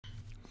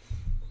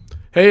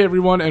Hey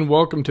everyone, and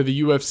welcome to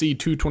the UFC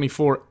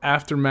 224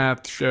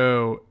 Aftermath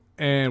show.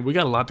 And we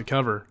got a lot to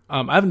cover.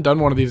 I haven't done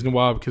one of these in a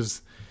while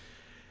because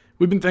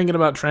we've been thinking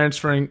about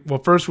transferring.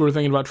 Well, first we were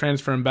thinking about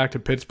transferring back to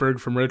Pittsburgh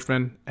from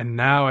Richmond, and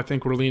now I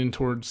think we're leaning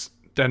towards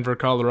Denver,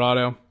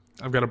 Colorado.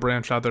 I've got a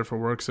branch out there for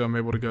work, so I'm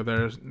able to go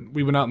there.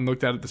 We went out and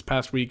looked at it this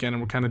past weekend,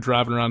 and we're kind of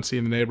driving around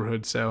seeing the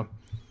neighborhood, so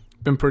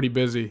been pretty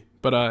busy.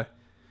 But at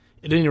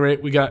any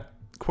rate, we got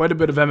quite a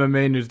bit of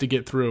MMA news to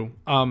get through.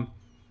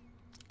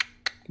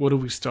 What do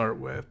we start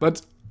with?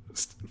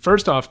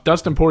 First off,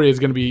 Dustin Poirier is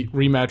going to be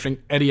rematching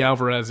Eddie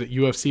Alvarez at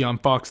UFC on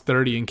Fox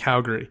 30 in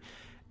Calgary.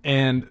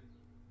 And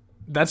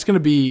that's going to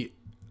be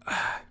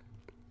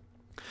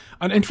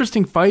an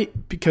interesting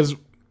fight because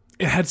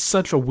it had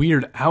such a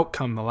weird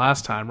outcome the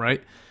last time,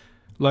 right?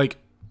 Like,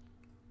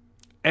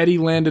 Eddie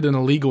landed an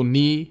illegal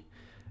knee,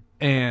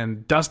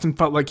 and Dustin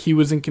felt like he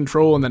was in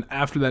control, and then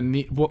after that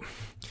knee... Well,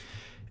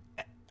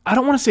 I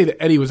don't want to say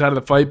that Eddie was out of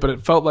the fight, but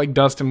it felt like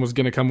Dustin was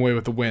going to come away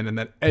with the win, and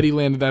that Eddie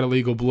landed that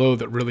illegal blow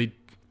that really,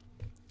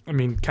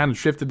 kind of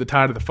shifted the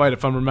tide of the fight,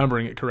 if I'm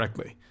remembering it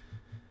correctly.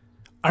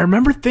 I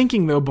remember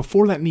thinking, though,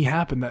 before that knee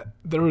happened, that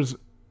there was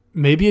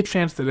maybe a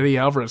chance that Eddie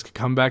Alvarez could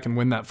come back and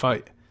win that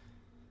fight.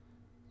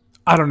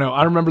 I don't know.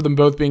 I remember them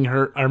both being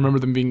hurt. I remember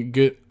them being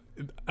good.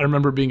 I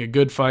remember it being a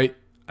good fight.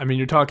 I mean,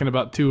 you're talking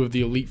about two of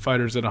the elite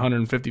fighters at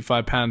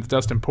 155 pounds.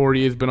 Dustin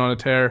Poirier has been on a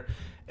tear.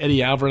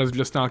 Eddie Alvarez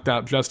just knocked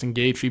out Justin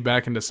Gaethje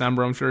back in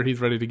December. I'm sure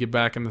he's ready to get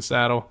back in the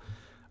saddle.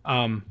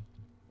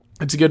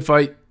 It's a good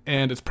fight,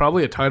 and it's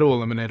probably a title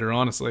eliminator,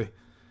 honestly.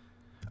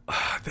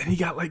 Then you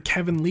got like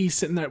Kevin Lee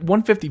sitting there.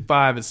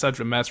 155 is such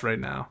a mess right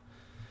now.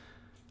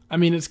 I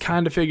mean, it's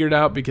kind of figured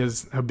out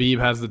because Khabib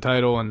has the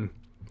title,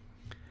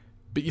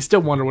 but you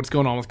still wonder what's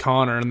going on with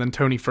Conor, and then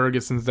Tony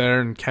Ferguson's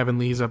there, and Kevin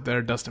Lee's up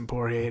there, Dustin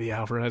Poirier, Eddie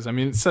Alvarez. I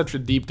mean, it's such a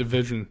deep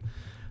division.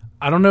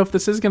 I don't know if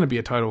this is going to be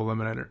a title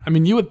eliminator. I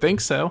mean, you would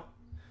think so.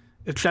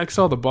 It checks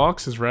all the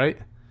boxes, right?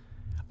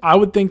 I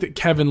would think that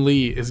Kevin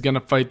Lee is going to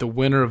fight the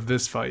winner of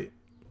this fight.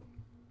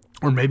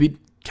 Or maybe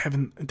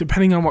Kevin,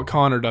 depending on what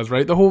Conor does,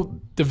 right? The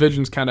whole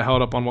division's kind of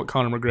held up on what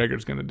Conor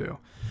McGregor's going to do.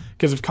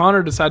 Because if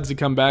Conor decides to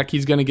come back,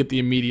 he's going to get the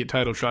immediate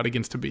title shot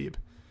against Khabib.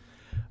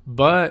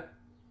 But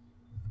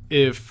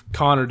if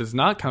Conor does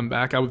not come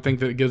back, I would think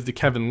that it goes to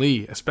Kevin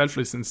Lee,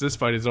 especially since this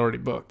fight is already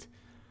booked.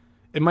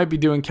 It might be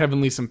doing Kevin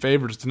Lee some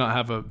favors to not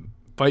have a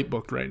fight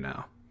booked right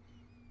now.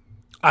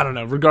 I don't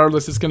know.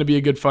 Regardless, it's going to be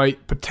a good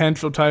fight.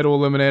 Potential title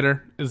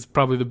eliminator is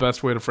probably the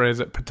best way to phrase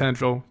it.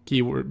 Potential,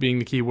 keyword being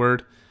the key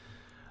word.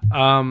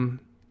 What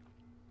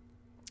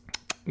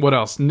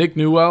else? Nick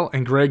Newell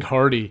and Greg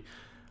Hardy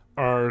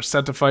are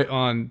set to fight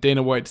on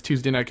Dana White's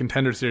Tuesday Night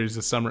Contender Series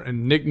this summer.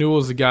 And Nick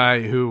Newell's a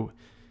guy who...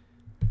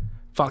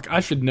 I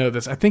should know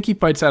this. I think he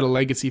fights out of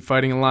Legacy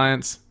Fighting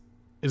Alliance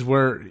is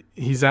where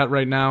he's at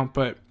right now.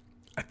 But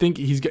I think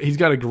he's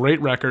got a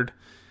great record,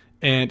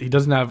 and he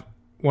doesn't have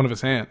one of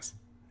his hands.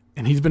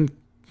 And he's been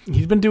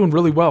doing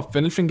really well,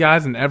 finishing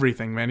guys and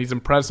everything, man. He's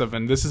impressive,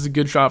 and this is a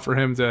good shot for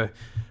him to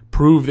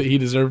prove that he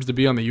deserves to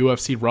be on the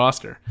UFC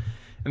roster.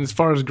 And as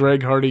far as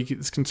Greg Hardy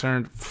is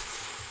concerned,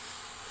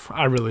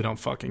 I really don't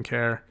fucking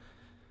care.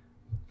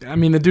 I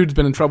mean, the dude's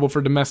been in trouble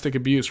for domestic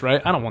abuse,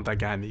 right? I don't want that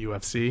guy in the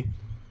UFC.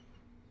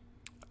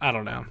 I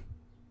don't know.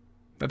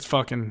 That's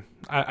fucking...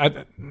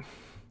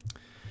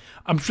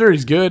 I'm sure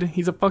he's good.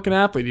 He's a fucking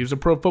athlete. He was a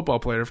pro football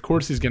player. Of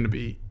course he's going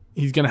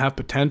to have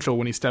potential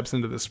when he steps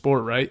into the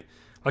sport, right?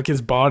 Like,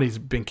 his body's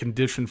been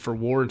conditioned for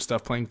war and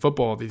stuff playing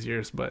football all these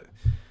years, but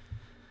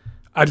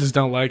I just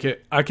don't like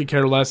it. I could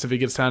care less if he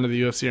gets down to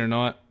the UFC or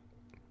not.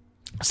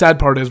 Sad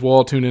part is we'll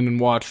all tune in and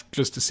watch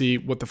just to see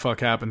what the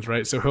fuck happens,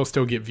 right? So he'll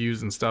still get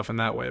views and stuff in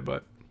that way,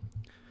 but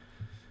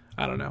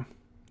I don't know.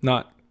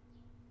 Not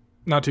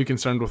too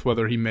concerned with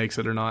whether he makes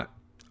it or not.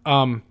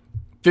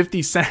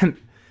 50 Cent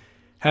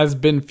has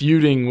been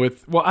feuding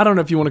with, well, I don't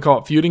know if you want to call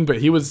it feuding, but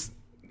he was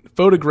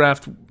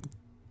photographed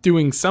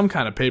doing some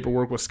kind of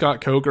paperwork with Scott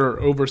Coker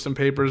over some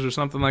papers or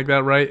something like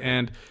that, right?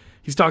 And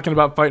he's talking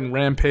about fighting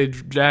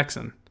Rampage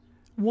Jackson.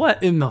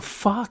 What in the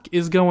fuck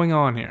is going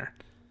on here?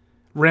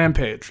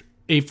 Rampage,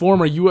 a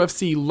former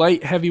UFC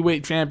light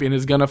heavyweight champion,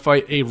 is going to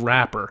fight a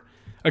rapper.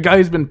 A guy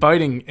who's been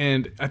fighting,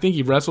 and I think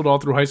he wrestled all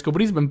through high school,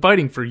 but he's been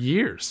fighting for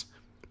years.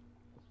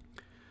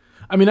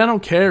 I mean, I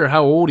don't care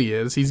how old he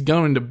is. He's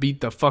going to beat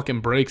the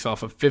fucking brakes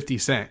off of 50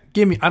 Cent.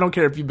 I don't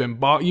care if you've been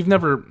you've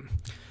never...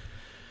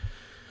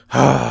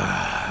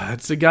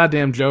 It's a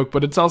goddamn joke,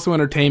 but it's also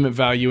entertainment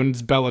value, and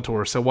it's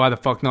Bellator, so why the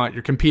fuck not?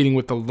 You're competing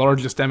with the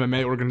largest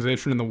MMA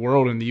organization in the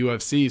world in the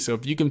UFC, so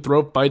if you can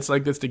throw fights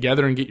like this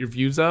together and get your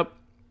views up,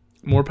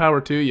 more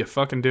power to you,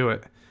 fucking do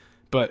it.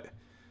 But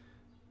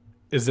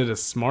is it a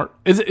smart...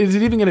 Is it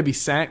even going to be...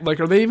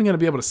 are they even going to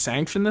be able to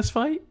sanction this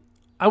fight?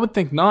 I would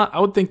think not. I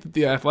would think that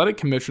the athletic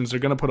commissions are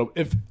going to put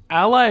if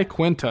Ally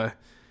Quinta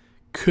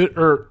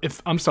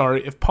if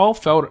Paul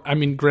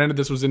Felder, granted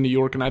this was in New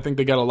York, and I think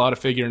they got a lot of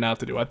figuring out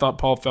to do. I thought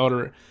Paul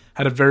Felder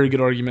had a very good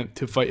argument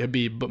to fight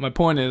Khabib, but my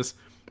point is,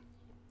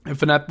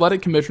 if an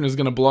athletic commission is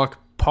going to block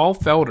Paul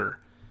Felder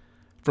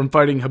from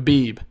fighting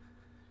Khabib,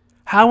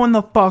 How in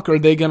the fuck are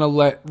they going to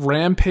let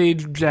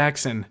Rampage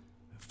Jackson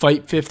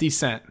fight 50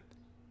 Cent?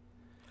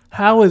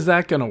 How is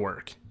that going to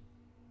work?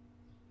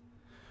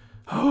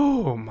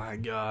 Oh my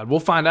God. We'll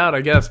find out, I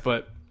guess,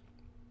 but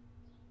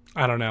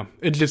I don't know.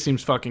 It just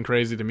seems fucking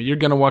crazy to me. You're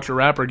going to watch a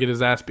rapper get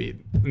his ass beat,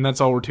 and that's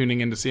all we're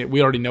tuning in to see it.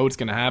 We already know it's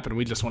going to happen.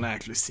 We just want to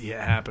actually see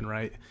it happen,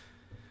 right?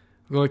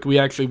 Like, we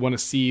actually want to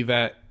see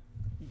that.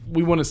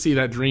 We want to see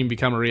that dream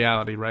become a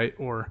reality, right?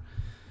 Or,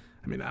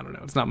 I mean, I don't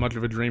know. It's not much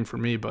of a dream for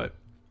me, but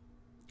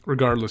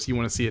regardless, you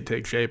want to see it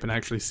take shape and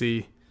actually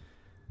see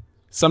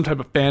some type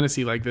of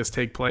fantasy like this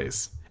take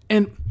place.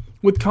 And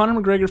with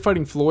Conor McGregor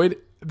fighting Floyd,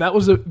 that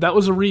was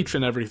a reach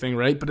and everything,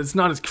 right? But it's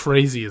not as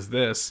crazy as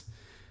this.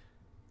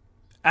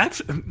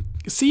 Actually,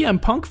 CM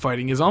Punk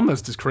fighting is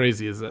almost as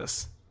crazy as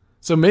this.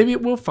 So maybe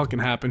it will fucking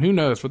happen. Who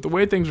knows? But the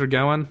way things are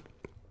going,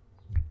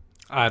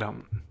 I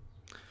don't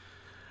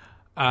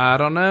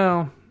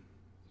know.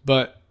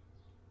 But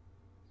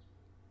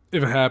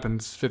if it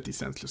happens, 50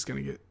 Cent's just going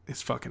to get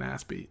his fucking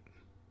ass beat.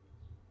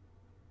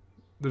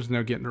 There's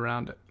no getting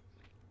around it.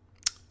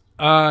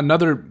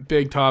 Another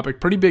big topic,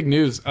 pretty big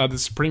news. The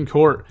Supreme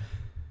Court,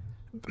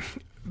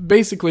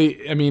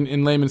 basically, I mean,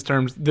 in layman's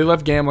terms, they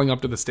left gambling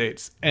up to the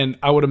states. And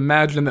I would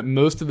imagine that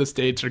most of the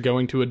states are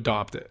going to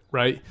adopt it,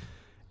 right?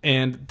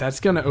 And that's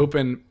going to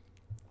open...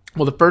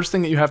 Well, the first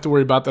thing that you have to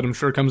worry about that I'm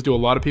sure comes to a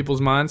lot of people's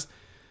minds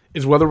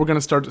is whether we're going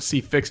to start to see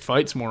fixed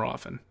fights more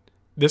often.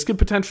 This could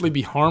potentially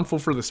be harmful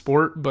for the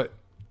sport, but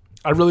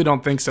I really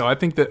don't think so. I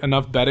think that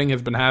enough betting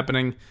has been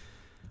happening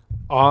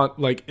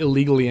like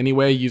illegally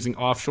anyway, using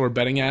offshore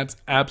betting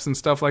apps and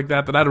stuff like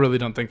that I really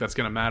don't think that's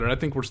going to matter. I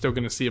think we're still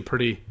going to see a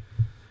pretty...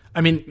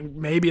 I mean,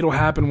 maybe it'll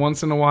happen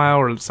once in a while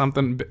or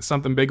something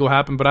big will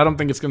happen, but I don't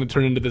think it's going to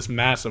turn into this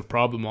massive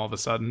problem all of a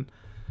sudden.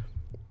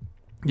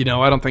 You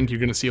know, I don't think you're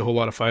going to see a whole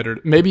lot of fighters.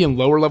 Maybe in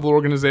lower level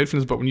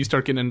organizations, but when you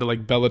start getting into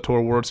like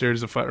Bellator World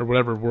Series of Fight or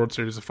whatever World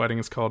Series of Fighting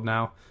is called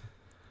now,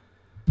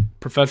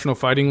 Professional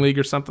Fighting League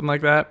or something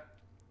like that,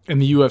 in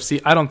the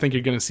UFC, I don't think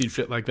you're going to see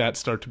shit like that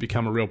start to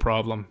become a real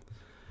problem.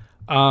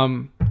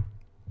 I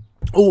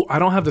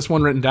don't have this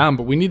one written down,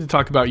 but we need to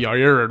talk about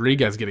Yair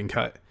Rodriguez getting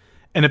cut.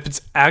 And if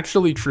it's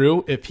actually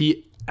true, if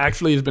he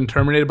actually has been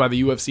terminated by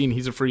the UFC and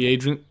he's a free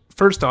agent,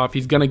 first off,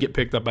 he's going to get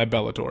picked up by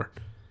Bellator.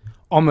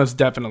 Almost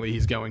definitely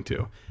he's going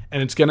to.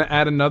 And it's going to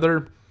add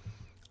another...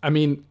 I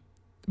mean,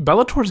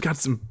 Bellator's got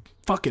some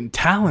fucking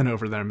talent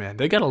over there, man.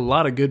 They got a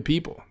lot of good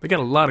people. They got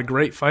a lot of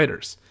great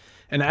fighters.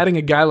 And adding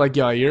a guy like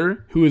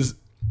Yair, who is...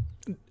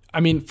 I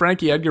mean,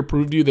 Frankie Edgar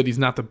proved to you that he's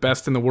not the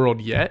best in the world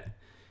yet.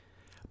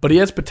 But he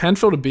has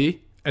potential to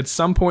be. At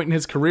some point in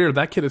his career,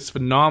 that kid is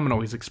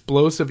phenomenal. He's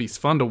explosive. He's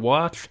fun to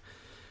watch.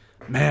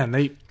 Man,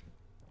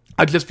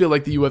 I just feel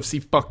like the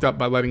UFC fucked up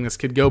by letting this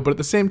kid go. But at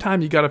the same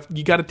time, you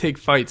gotta take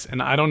fights.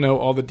 And I don't know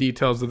all the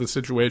details of the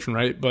situation,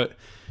 right? But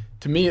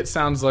to me, it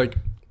sounds like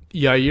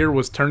Yair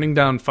was turning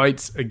down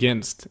fights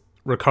against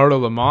Ricardo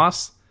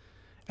Lamas,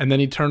 and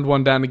then he turned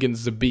one down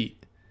against Zabit.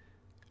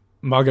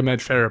 Magomed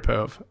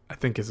Sharipov, I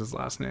think is his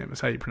last name. Is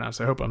how you pronounce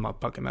it. I hope I'm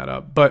not fucking that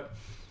up. But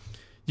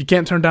you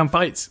can't turn down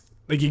fights.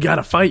 Like, you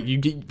gotta fight.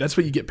 That's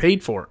what you get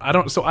paid for. I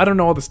don't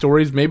know all the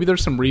stories. Maybe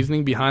there's some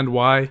reasoning behind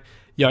why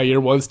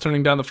Yair was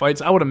turning down the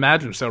fights. I would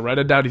imagine so, right?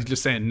 I doubt he's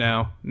just saying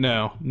no.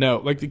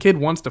 Like, the kid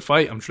wants to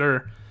fight, I'm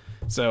sure.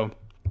 So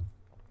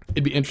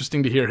it'd be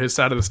interesting to hear his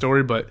side of the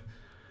story. But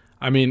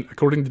I mean,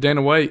 according to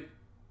Dana White,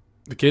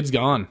 the kid's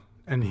gone,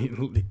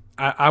 and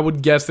I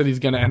would guess that he's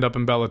gonna end up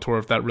in Bellator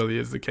if that really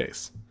is the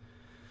case.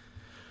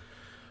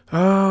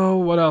 Oh,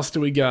 what else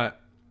do we got?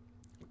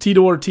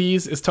 Tito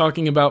Ortiz is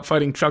talking about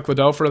fighting Chuck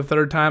Liddell for the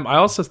third time. I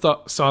also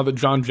saw that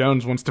John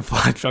Jones wants to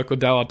fly Chuck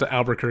Liddell out to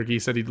Albuquerque. He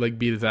said he'd like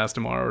beat his ass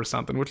tomorrow or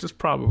something, which is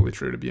probably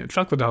true to be.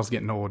 Chuck Liddell's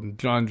getting old, and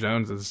John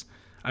Jones is,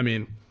 I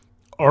mean,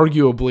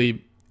 arguably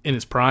in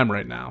his prime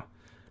right now.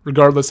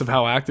 Regardless of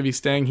how active he's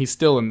staying, he's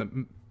still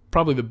in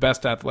probably the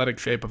best athletic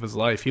shape of his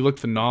life. He looked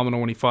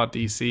phenomenal when he fought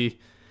DC.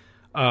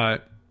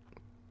 But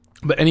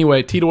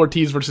anyway, Tito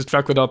Ortiz versus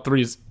Chuck Liddell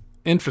 3 is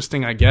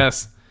interesting, I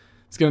guess.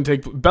 It's going to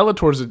take...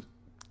 Bellator's a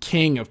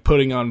king of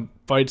putting on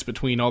fights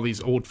between all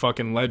these old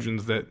fucking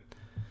legends that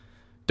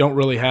don't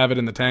really have it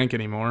in the tank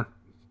anymore.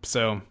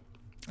 So,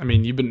 I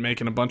mean, you've been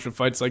making a bunch of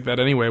fights like that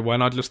anyway. Why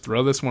not just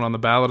throw this one on the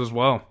ballot as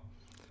well?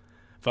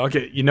 Fuck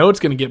it. You know it's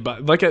going to get...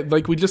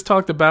 Like we just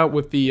talked about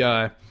with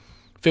the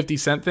 50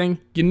 Cent thing.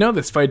 You know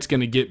this fight's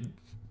going to get...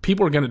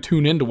 People are going to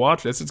tune in to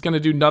watch this. It's going to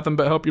do nothing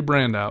but help your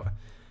brand out.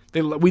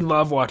 We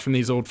love watching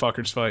these old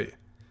fuckers fight.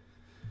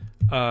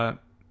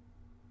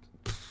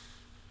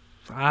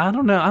 I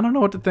don't know. I don't know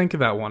what to think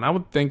of that one. I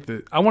would think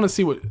that... I want to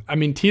see what... I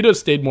mean, Tito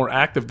stayed more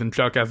active than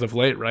Chuck as of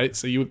late, right?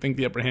 So you would think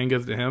the upper hand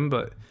goes to him,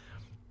 but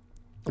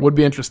it would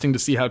be interesting to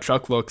see how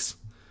Chuck looks.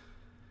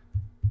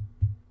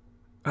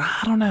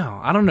 I don't know.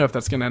 I don't know if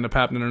that's going to end up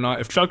happening or not.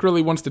 If Chuck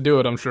really wants to do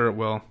it, I'm sure it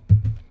will.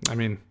 I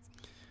mean,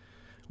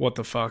 what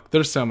the fuck?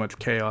 There's so much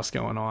chaos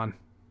going on.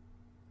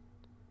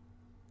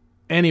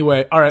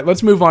 Anyway, all right,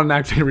 let's move on and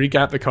actually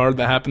recap the card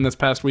that happened this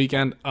past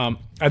weekend. I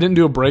didn't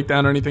do a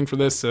breakdown or anything for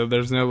this, so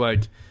there's no,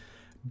 like...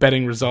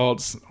 betting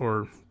results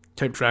or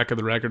kept track of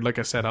the record. Like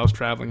I said, I was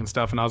traveling and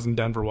stuff, and I was in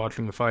Denver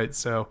watching the fight.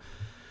 So,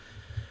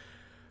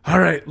 all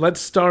right,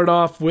 let's start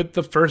off with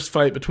the first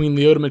fight between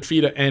Lyoto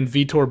Machida and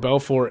Vitor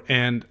Belfort.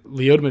 And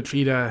Lyoto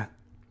Machida,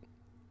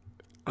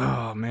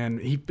 oh man,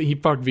 he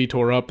fucked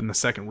Vitor up in the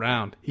second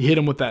round. He hit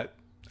him with that,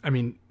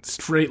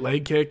 straight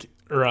leg kick,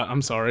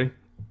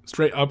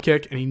 straight up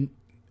kick, and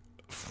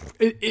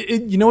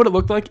you know what it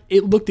looked like?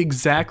 It looked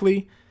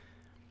exactly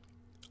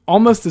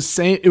almost the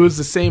same. It was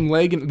the same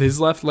leg, and his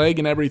left leg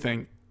and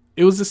everything.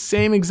 It was the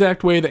same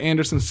exact way that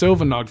Anderson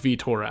Silva knocked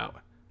Vitor out,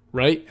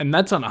 right? And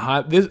that's on a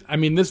high.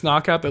 This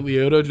knockout that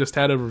Lyoto just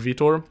had over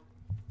Vitor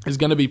is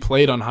going to be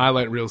played on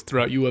highlight reels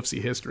throughout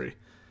UFC history.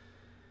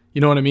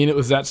 You know what I mean? It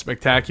was that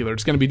spectacular.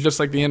 It's going to be just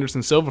like the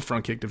Anderson Silva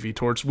front kick to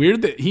Vitor. It's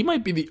weird that he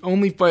might be the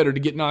only fighter to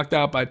get knocked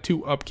out by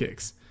 2 up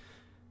kicks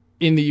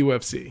in the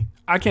UFC.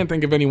 I can't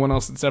think of anyone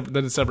else that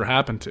it's ever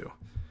happened to.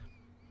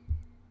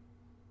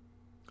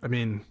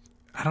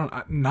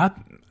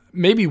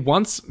 Maybe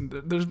once.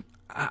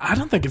 I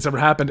don't think it's ever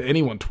happened to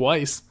anyone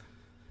twice.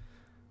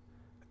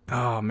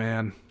 Oh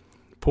man,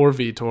 poor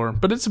Vitor.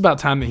 But it's about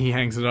time that he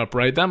hangs it up,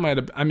 right? That might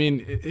have.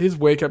 His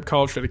wake up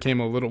call should have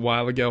came a little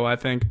while ago, I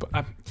think.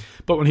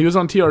 But when he was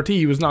on TRT,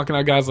 he was knocking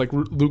out guys like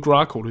Luke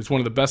Rockhold, who's one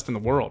of the best in the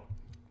world.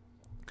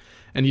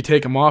 And you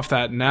take him off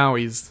that, and now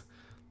he's.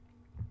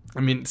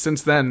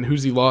 Since then,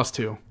 who's he lost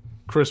to?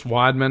 Chris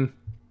Weidman.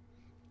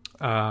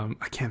 I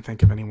can't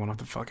think of anyone off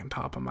the fucking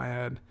top of my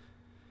head.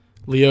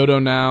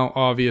 Lyoto now,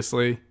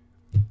 obviously.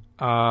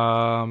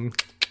 I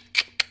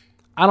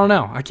don't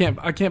know. I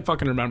can't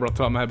fucking remember off the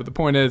top of my head. But the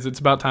point is, it's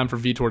about time for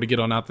Vitor to get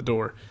on out the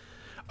door.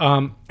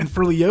 And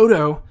for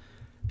Lyoto,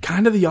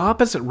 kind of the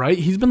opposite, right?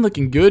 He's been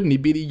looking good, and he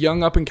beat a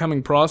young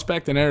up-and-coming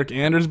prospect and Eric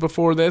Anders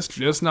before this.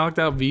 Just knocked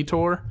out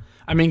Vitor.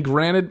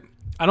 Granted,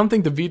 I don't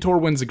think the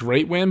Vitor win's a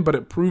great win, but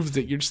it proves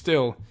that you're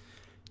still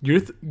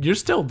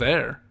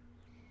there.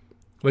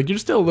 Like, you're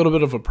still a little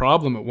bit of a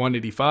problem at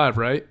 185,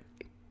 right?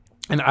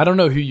 And I don't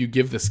know who you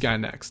give this guy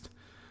next.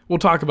 We'll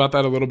talk about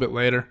that a little bit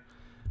later.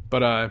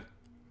 But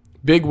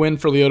big win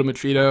for Lyoto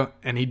Machida,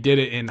 and he did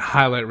it in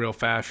highlight reel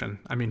fashion.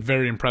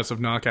 Very impressive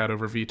knockout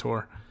over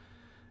Vitor.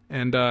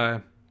 And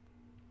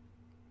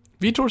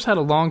Vitor's had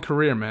a long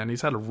career, man.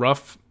 He's had a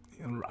rough...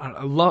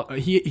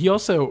 He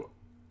also,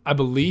 I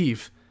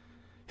believe...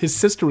 His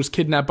sister was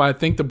kidnapped by, I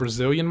think, the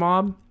Brazilian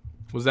mob.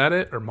 Was that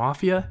it? Or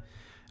mafia?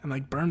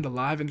 And, burned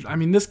alive.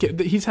 And this kid,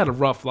 he's had a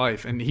rough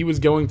life. And he was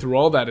going through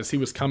all that as he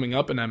was coming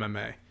up in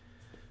MMA.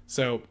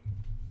 So,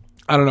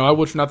 I don't know. I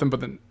wish nothing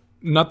but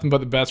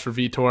the best for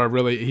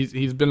Vitor.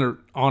 He's been an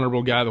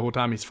honorable guy the whole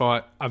time he's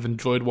fought. I've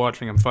enjoyed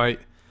watching him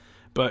fight.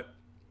 But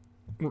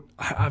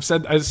I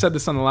said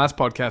this on the last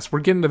podcast.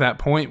 We're getting to that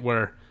point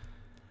where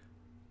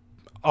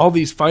all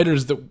these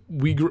fighters that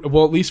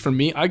at least for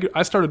me,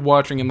 I started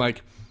watching in,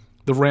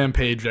 the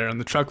Rampage era and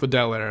the Chuck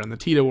Liddell era and the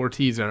Tito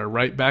Ortiz era,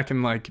 right? Back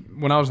in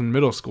when I was in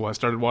middle school, I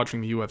started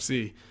watching the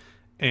UFC,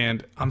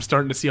 and I'm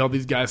starting to see all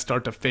these guys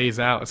start to phase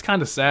out. It's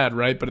kind of sad,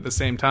 right? But at the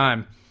same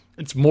time,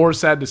 it's more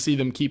sad to see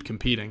them keep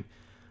competing.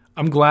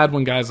 I'm glad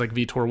when guys like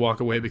Vitor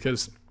walk away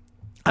because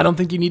I don't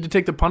think you need to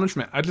take the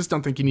punishment. I just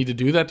don't think you need to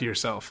do that to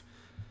yourself.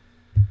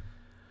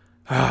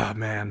 Ah,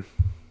 man.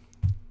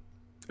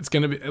 It's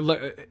going to be...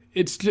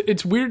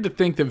 It's weird to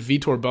think that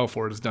Vitor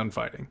Belfort is done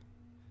fighting.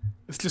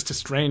 It's just a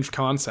strange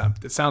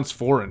concept. It sounds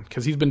foreign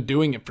because he's been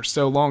doing it for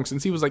so long.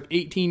 Since he was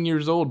 18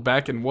 years old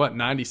back in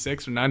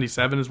 96 or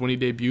 97 is when he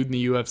debuted in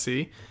the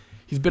UFC.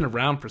 He's been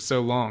around for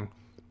so long.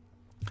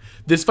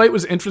 This fight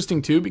was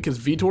interesting too because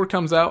Vitor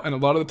comes out and a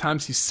lot of the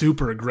times he's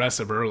super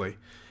aggressive early.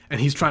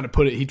 And he's trying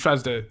to he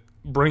tries to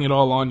bring it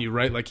all on you,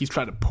 right? He's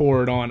trying to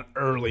pour it on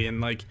early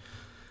and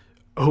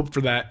hope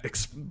for that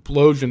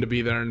explosion to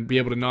be there and be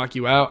able to knock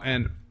you out.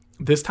 And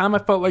this time I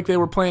felt like they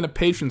were playing a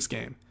patience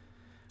game.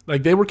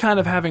 They were kind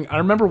of having... I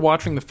remember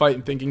watching the fight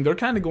and thinking they're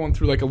kind of going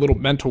through a little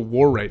mental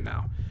war right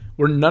now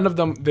where none of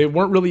them... They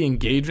weren't really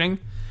engaging.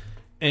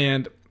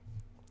 And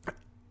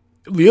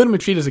Lyoto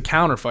Machida is a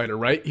counter fighter,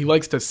 right? He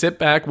likes to sit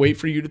back, wait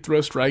for you to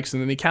throw strikes,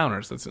 and then he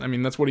counters.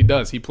 That's what he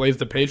does. He plays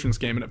the patience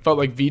game, and it felt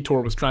like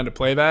Vitor was trying to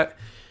play that.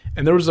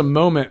 And there was a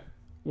moment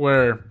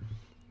where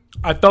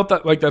I felt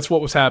that that's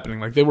what was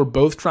happening. They were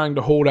both trying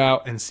to hold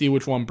out and see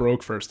which one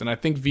broke first. And I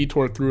think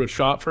Vitor threw a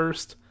shot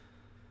first.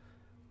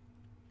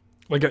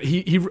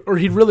 He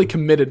really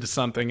committed to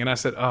something, and I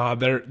said,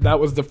 that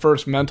was the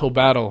first mental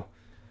battle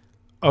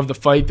of the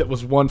fight that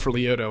was won for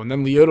Lyoto. And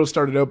then Lyoto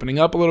started opening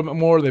up a little bit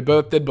more. They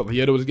both did, but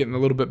Lyoto was getting a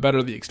little bit better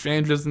at the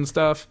exchanges and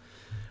stuff.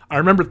 I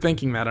remember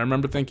thinking that. I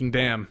remember thinking,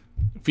 damn,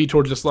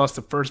 Vitor just lost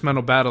the first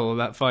mental battle of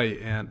that fight.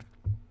 And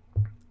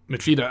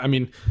Machida,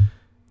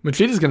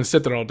 Machida's going to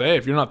sit there all day.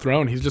 If you're not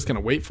throwing, he's just going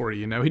to wait for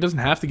you, He doesn't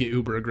have to get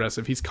uber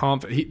aggressive. He's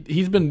confident.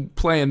 He's been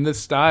playing this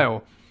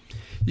style.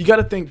 You got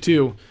to think,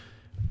 too,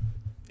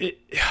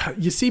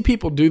 you see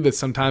people do this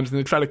sometimes, and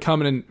they try to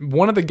come in. And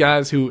one of the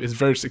guys who is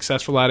very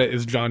successful at it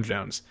is John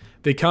Jones.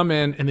 They come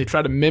in, and they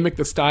try to mimic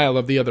the style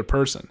of the other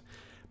person.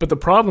 But the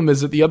problem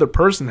is that the other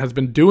person has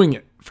been doing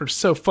it for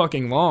so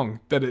fucking long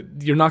that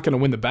you're not going to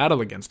win the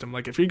battle against him.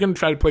 Like, if you're going to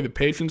try to play the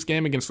patience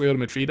game against Lyoto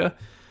Machida,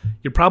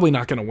 you're probably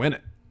not going to win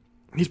it.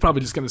 He's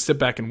probably just going to sit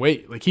back and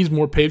wait. Like, he's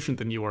more patient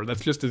than you are.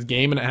 That's just his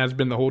game, and it has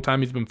been the whole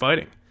time he's been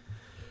fighting.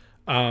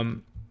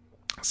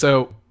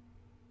 So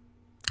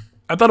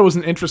I thought it was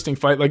an interesting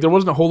fight. Like, there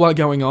wasn't a whole lot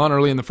going on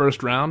early in the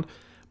first round,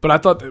 but I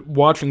thought that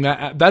watching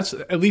that's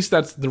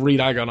the read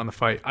I got on the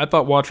fight. I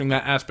thought watching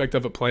that aspect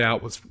of it play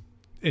out was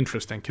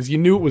interesting because you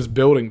knew it was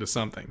building to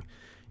something.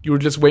 You were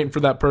just waiting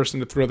for that person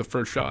to throw the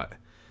first shot.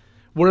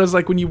 Whereas,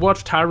 like, when you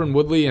watch Tyron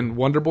Woodley and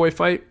Wonderboy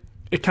fight,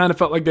 it kind of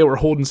felt like they were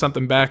holding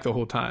something back the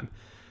whole time.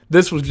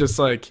 This was just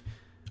like,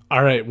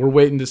 all right, we're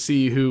waiting to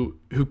see who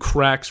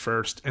cracks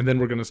first, and then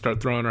we're going to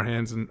start throwing our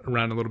hands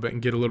around a little bit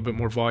and get a little bit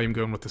more volume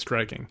going with the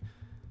striking.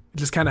 It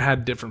just kind of had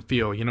a different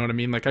feel, you know what I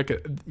mean? Like,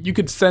 you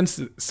could sense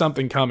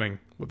something coming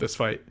with this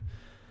fight.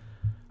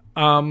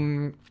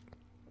 John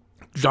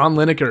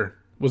Lineker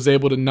was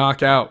able to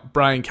knock out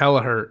Brian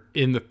Kelleher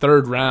in the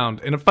third round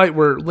in a fight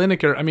where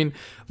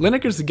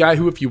Lineker's the guy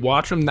who, if you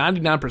watch him,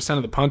 99%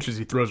 of the punches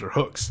he throws are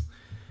hooks.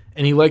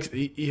 And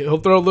he'll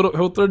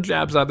throw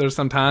jabs out there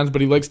sometimes,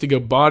 but he likes to go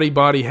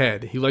body,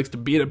 head. He likes to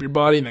beat up your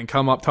body and then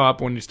come up top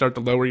when you start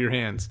to lower your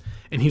hands.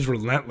 And he's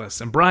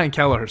relentless. And Brian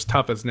Kelleher's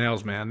tough as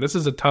nails, man. This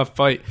is a tough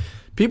fight.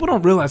 People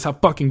don't realize how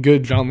fucking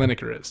good John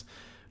Lineker is.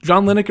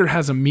 John Lineker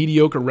has a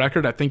mediocre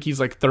record. I think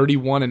he's like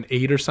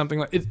 31-8 or something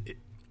like it.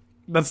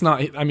 That's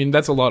not. I mean,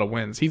 that's a lot of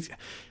wins.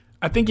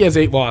 I think he has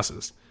 8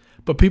 losses,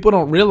 but people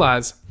don't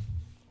realize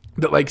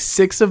that like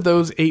 6 of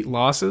those 8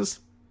 losses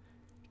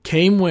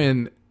came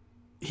when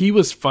he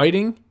was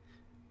fighting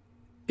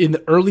in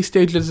the early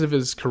stages of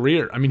his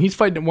career. I mean, he's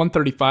fighting at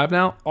 135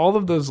 now. All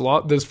of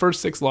those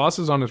first 6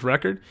 losses on his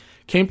record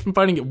came from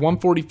fighting at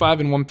 145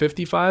 and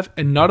 155.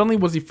 And not only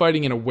was he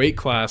fighting in a weight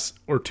class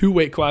or 2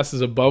 weight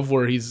classes above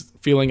where he's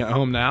feeling at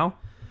home now,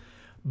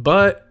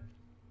 but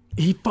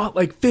he fought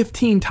like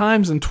 15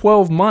 times in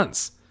 12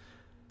 months.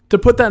 To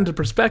put that into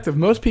perspective,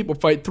 most people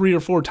fight 3 or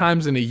 4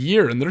 times in a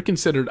year, and they're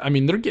considered, I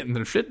mean, they're getting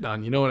their shit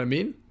done. You know what I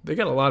mean? They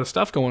got a lot of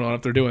stuff going on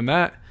if they're doing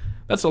that.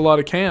 That's a lot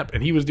of camp.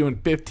 And he was doing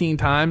 15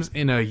 times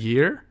in a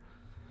year?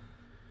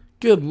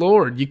 Good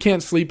Lord. You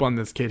can't sleep on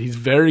this kid. He's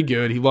very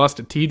good. He lost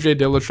to TJ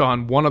Dillashaw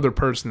and one other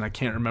person. I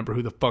can't remember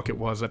who the fuck it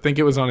was. I think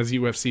it was on his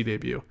UFC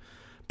debut.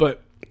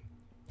 But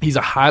he's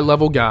a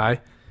high-level guy.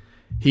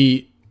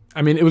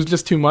 It was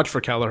just too much for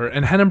Kelleher.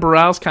 And Renan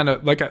Barão's kind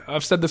of, like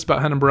I've said this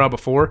about Renan Barão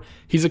before,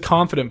 he's a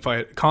confidence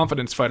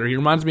fighter. He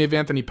reminds me of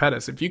Anthony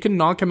Pettis. If you can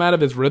knock him out of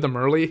his rhythm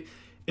early,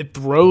 it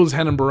throws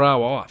Renan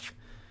Barão off.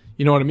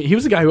 You know what I mean? He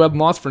was a guy who hadn't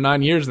lost for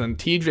 9 years, and then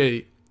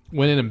TJ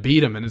went in and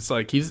beat him, and it's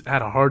like he's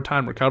had a hard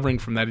time recovering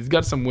from that. He's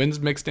got some wins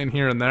mixed in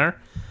here and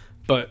there,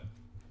 but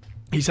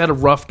he's had a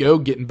rough go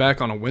getting back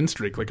on a win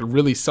streak, like a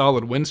really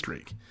solid win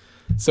streak.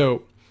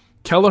 So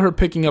Kelleher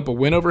picking up a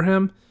win over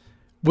him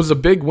was a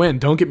big win.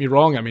 Don't get me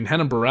wrong. I mean,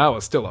 Renan Barão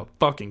is still a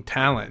fucking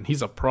talent, and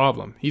he's a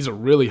problem. He's a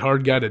really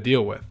hard guy to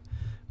deal with.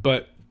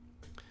 But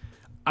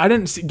I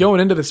didn't see, going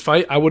into this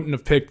fight, I wouldn't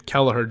have picked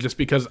Kelleher just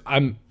because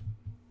I'm,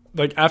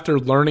 like, after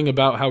learning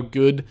about how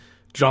good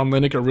John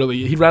Lineker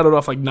really, he rattled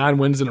off like 9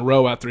 wins in a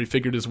row after he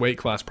figured his weight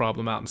class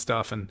problem out and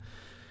stuff. And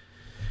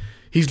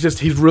he's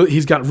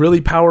got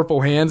really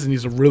powerful hands, and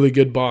he's a really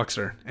good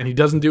boxer. And he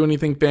doesn't do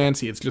anything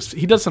fancy. It's just,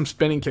 he does some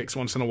spinning kicks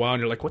once in a while, and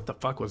you're like, what the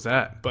fuck was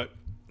that? But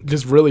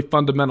just really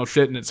fundamental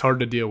shit, and it's hard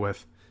to deal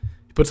with.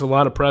 He puts a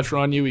lot of pressure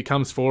on you. He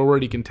comes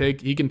forward. He can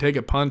take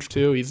a punch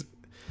too. He's a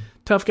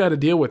tough guy to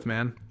deal with,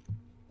 man.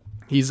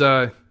 He's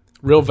a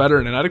real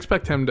veteran, and I'd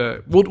expect him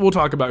to. We'll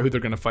talk about who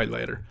they're going to fight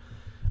later.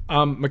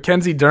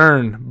 Mackenzie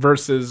Dern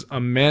versus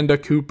Amanda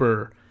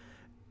Cooper,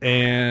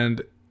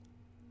 and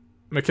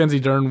Mackenzie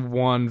Dern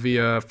won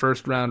via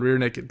first round rear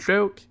naked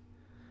choke,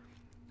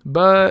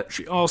 but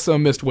she also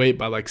missed weight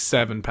by like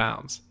 7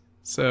 pounds.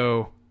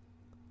 So,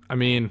 I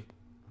mean,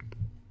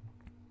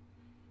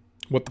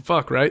 what the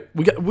fuck, right?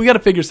 We got to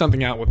figure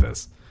something out with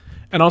this.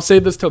 And I'll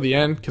save this till the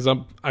end because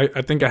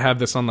I think I have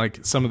this on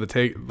like some of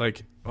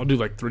the I'll do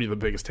like 3 of the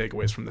biggest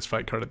takeaways from this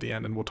fight card at the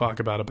end, and we'll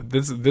talk about it. But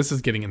this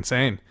is getting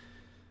insane.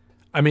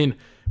 I mean,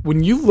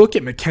 when you look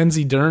at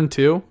Mackenzie Dern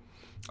too,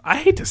 I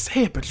hate to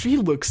say it, but she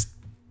looks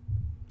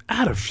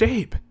out of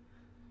shape.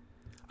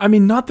 I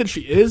mean, not that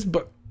she is,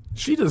 but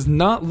she does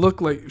not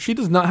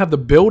have the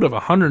build of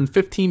a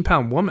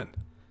 115-pound woman.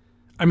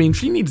 I mean,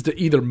 she needs to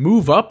either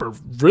move up or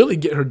really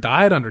get her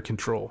diet under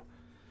control.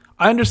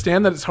 I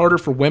understand that it's harder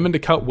for women to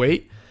cut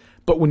weight,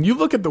 but when you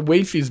look at the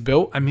way she's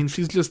built, I mean,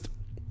 she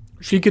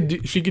could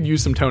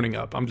use some toning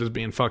up. I'm just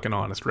being fucking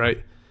honest,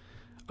 right?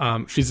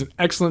 She's an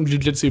excellent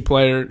jiu-jitsu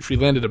player. She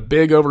landed a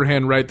big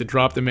overhand right that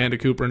dropped Amanda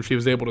Cooper, and she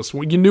was able to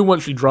swing. You knew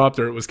once she dropped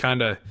her, it was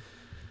kind of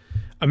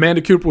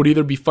Amanda Cooper would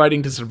either be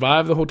fighting to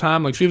survive the whole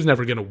time, like she was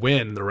never going to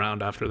win the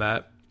round after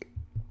that,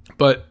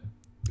 but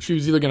she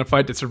was either going to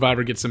fight to survive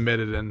or get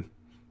submitted, and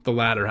the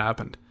latter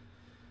happened.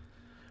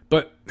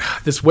 But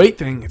this weight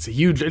thing, it's a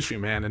huge issue,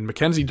 man. And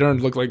Mackenzie Dern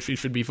looked like she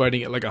should be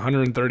fighting at like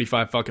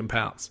 135 fucking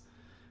pounds.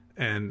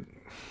 And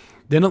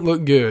Didn't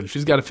look good.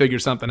 She's got to figure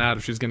something out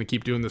if she's going to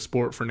keep doing the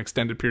sport for an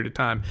extended period of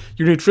time.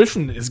 Your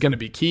nutrition is going to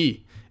be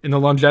key in the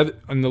longevity.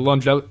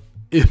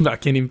 I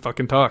can't even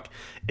fucking talk.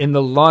 In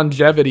the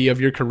longevity of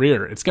your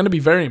career, it's going to be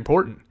very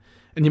important.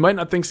 And you might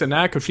not think so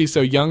now because she's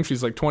so young.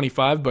 She's like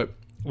 25, but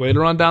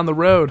later on down the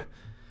road,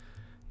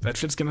 that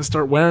shit's going to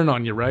start wearing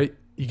on you, right?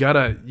 You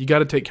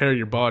gotta take care of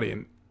your body,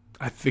 and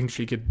I think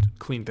she could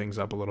clean things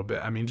up a little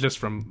bit. I mean, just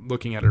from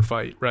looking at her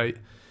fight, right?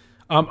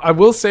 I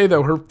will say,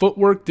 though, her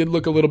footwork did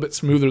look a little bit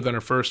smoother than her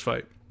first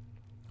fight.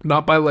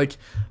 Not by, like,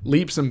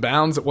 leaps and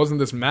bounds. It wasn't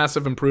this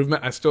massive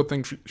improvement. I still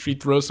think she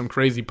throws some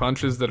crazy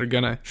punches that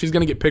are she's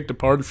going to get picked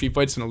apart if she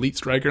fights an elite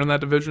striker in that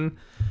division.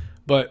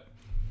 But,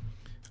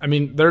 I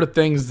mean, there are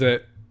things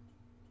that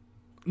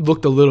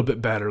looked a little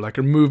bit better. Like,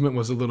 her movement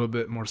was a little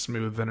bit more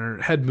smooth, and her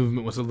head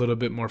movement was a little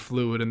bit more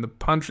fluid. And the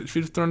punch,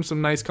 she's thrown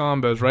some nice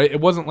combos, right?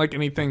 It wasn't like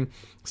anything,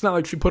 it's not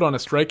like she put on a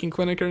striking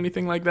clinic or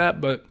anything like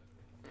that, but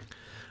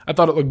I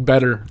thought it looked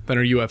better than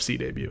her UFC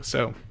debut.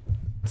 So,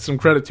 some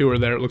credit to her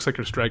there. It looks like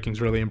her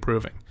striking's really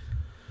improving.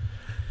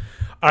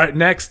 All right,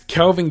 next,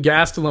 Kelvin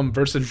Gastelum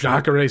versus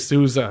Jacare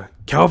Souza.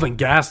 Kelvin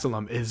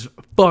Gastelum is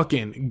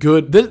fucking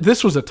good.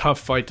 This was a tough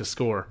fight to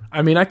score.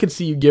 I mean, I could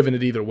see you giving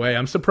it either way.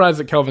 I'm surprised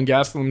that Kelvin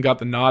Gastelum got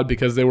the nod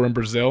because they were in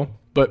Brazil,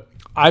 but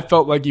I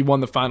felt like he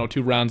won the final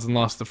 2 rounds and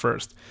lost the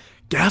first.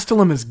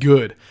 Gastelum is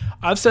good.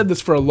 I've said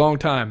this for a long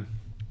time.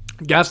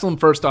 Gastelum,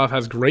 first off,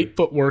 has great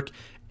footwork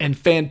and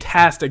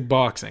fantastic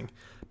boxing.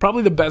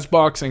 Probably the best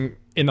boxing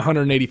in the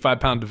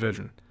 185-pound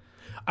division.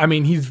 I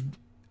mean,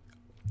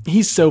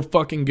 he's so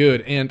fucking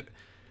good. And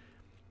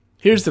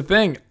here's the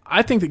thing.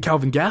 I think that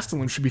Kelvin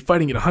Gastelum should be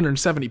fighting at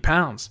 170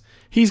 pounds.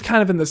 He's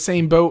kind of in the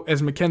same boat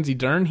as Mackenzie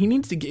Dern. He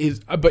needs to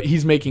get but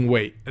he's making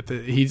weight.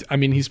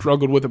 He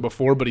struggled with it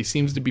before, but he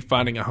seems to be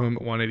finding a home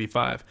at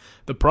 185.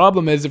 The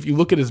problem is, if you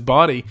look at his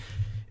body,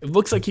 it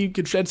looks like he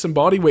could shed some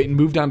body weight and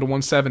move down to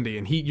 170.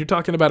 And you're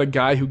talking about a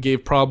guy who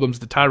gave problems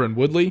to Tyron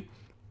Woodley.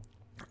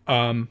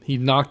 He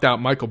knocked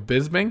out Michael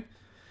Bisping.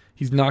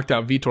 He's knocked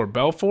out Vitor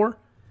Belfort.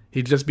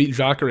 He just beat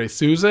Jacare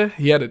Souza.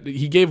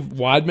 He gave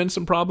Weidman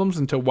some problems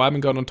until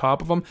Weidman got on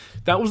top of him.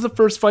 That was the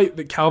first fight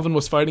that Calvin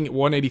was fighting at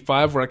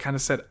 185 where I kind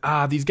of said,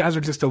 these guys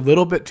are just a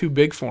little bit too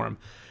big for him.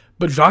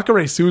 But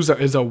Jacare Souza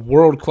is a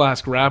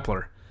world-class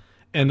grappler.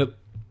 And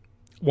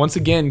once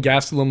again,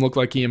 Gastelum looked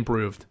like he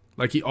improved,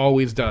 like he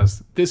always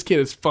does. This kid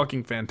is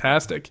fucking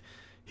fantastic.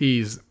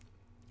 He's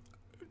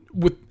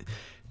with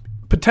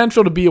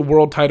potential to be a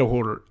world title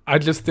holder. I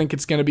just think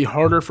it's going to be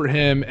harder for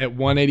him at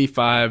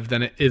 185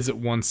 than it is at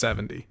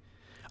 170.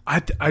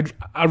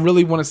 I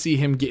really want to see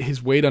him get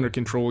his weight under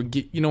control.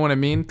 You know what I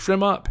mean?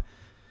 Trim up.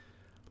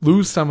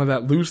 Lose some of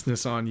that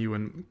looseness on you.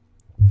 And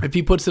if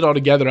he puts it all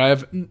together, I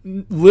have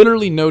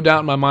literally no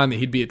doubt in my mind that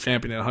he'd be a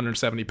champion at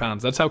 170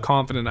 pounds. That's how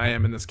confident I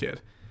am in this kid.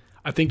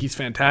 I think he's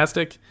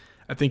fantastic.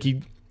 I think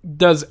he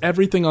does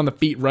everything on the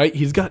feet right.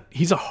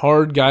 He's a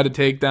hard guy to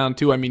take down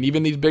too. I mean,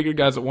 even these bigger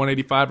guys at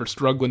 185 are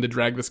struggling to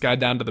drag this guy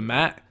down to the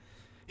mat.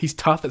 He's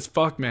tough as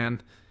fuck,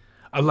 man.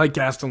 I like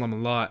Gastelum a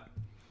lot.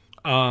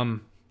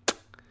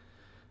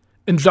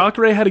 And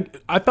Jacare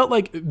I felt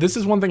like, this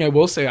is one thing I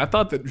will say, I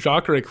thought that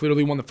Jacare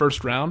clearly won the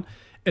first round,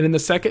 and in the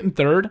second and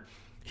third,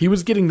 he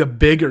was getting the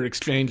bigger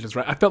exchanges,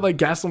 right? I felt like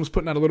Gastelum was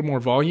putting out a little more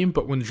volume,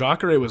 but when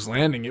Jacare was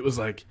landing, it was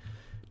like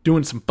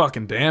doing some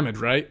fucking damage,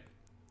 right?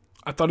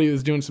 I thought he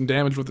was doing some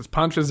damage with his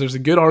punches. There's a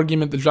good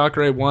argument that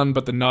Jacare won,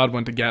 but the nod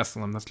went to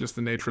Gastelum. That's just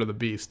the nature of the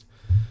beast.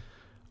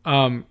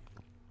 And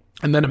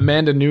then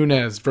Amanda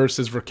Nunes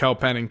versus Raquel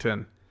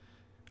Pennington.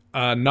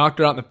 Knocked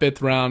her out in the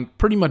 5th round.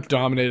 Pretty much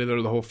dominated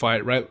her the whole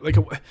fight, right?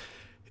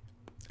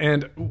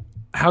 And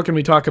how can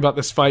we talk about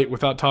this fight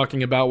without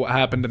talking about what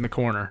happened in the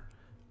corner?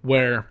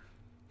 Where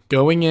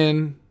going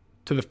in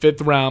to the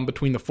 5th round,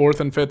 between the 4th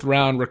and 5th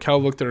round,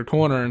 Raquel looked at her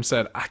corner and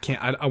said,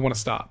 I want to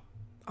stop.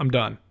 I'm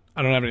done.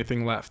 I don't have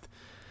anything left.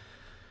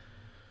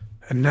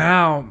 And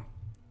now,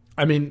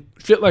 I mean,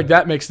 shit like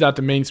that makes it out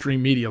to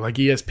mainstream media, like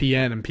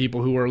ESPN and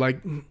people who are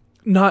like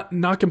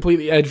not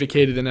completely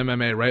educated in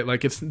MMA, right?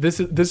 Like this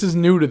is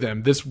new to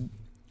them. This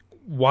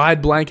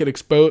wide blanket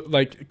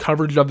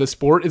coverage of the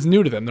sport is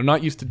new to them. They're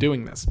not used to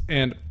doing this.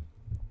 And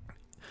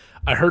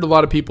I heard a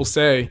lot of people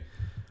say,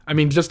 I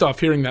mean, just off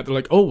hearing that, they're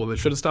like, oh, well, they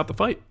should have stopped the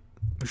fight.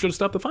 They should have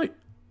stopped the fight.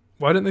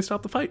 Why didn't they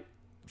stop the fight?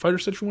 The fighter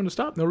said she wanted to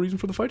stop. No reason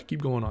for the fight to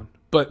keep going on.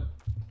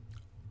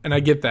 And I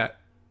get that.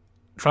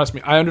 Trust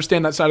me, I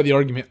understand that side of the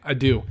argument. I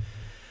do.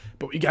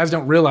 But what you guys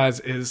don't realize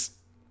is,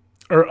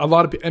 or a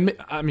lot of people, and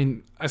I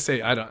mean, it's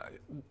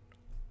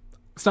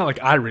not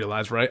like I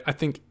realize, right? I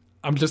think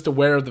I'm just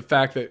aware of the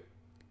fact that,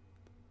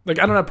 I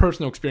don't have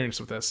personal experience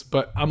with this,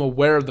 but I'm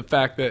aware of the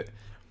fact that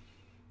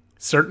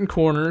certain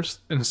corners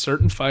and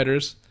certain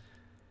fighters,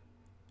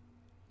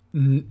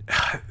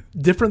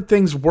 different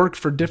things work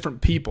for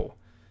different people.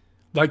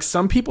 Like,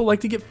 some people like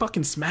to get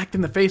fucking smacked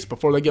in the face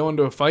before they go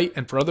into a fight,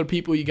 and for other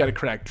people, you got to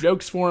crack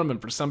jokes for them, and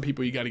for some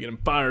people, you got to get them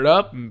fired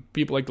up, and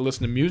people like to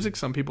listen to music,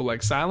 some people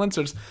like silence.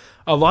 There's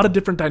a lot of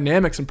different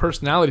dynamics and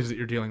personalities that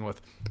you're dealing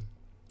with.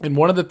 And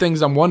one of the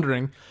things I'm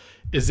wondering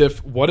is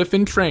what if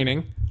in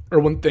training, or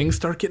when things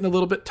start getting a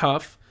little bit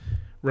tough,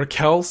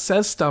 Raquel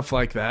says stuff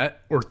like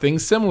that or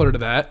things similar to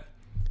that,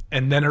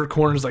 and then her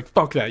corner's like,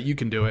 fuck that, you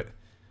can do it.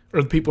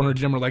 Or the people in her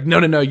gym are like, no,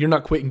 you're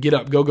not quitting, get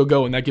up, go, go,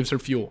 go, and that gives her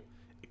fuel.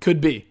 It could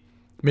be.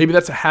 Maybe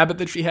that's a habit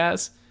that she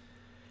has.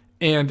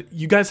 And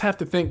you guys have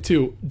to think,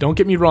 too, don't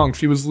get me wrong,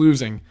 she was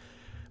losing,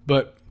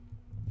 but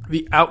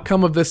the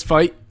outcome of this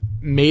fight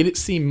made it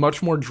seem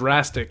much more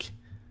drastic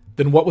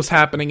than what was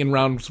happening in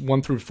rounds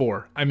 1 through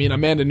 4. I mean,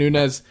 Amanda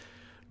Nunes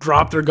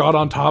dropped her, got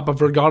on top of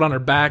her, got on her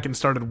back, and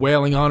started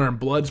wailing on her, and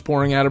blood's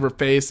pouring out of her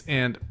face,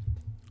 and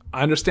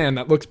I understand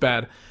that looks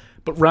bad.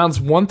 But rounds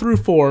 1 through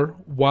 4,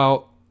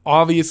 while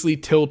obviously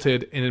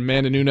tilted in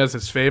Amanda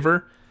Nunes'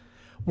 favor,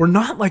 were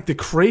not like the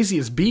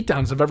craziest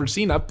beatdowns I've ever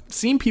seen. I've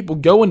seen people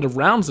go into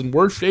rounds in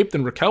worse shape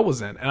than Raquel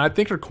was in, and I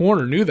think her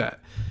corner knew that.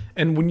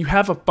 And when you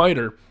have a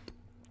fighter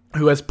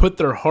who has put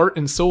their heart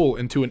and soul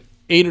into an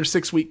 8 or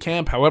 6 week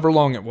camp, however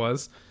long it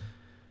was,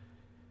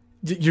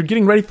 you're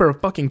getting ready for a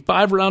fucking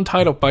 5-round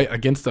title fight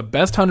against the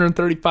best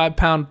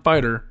 135-pound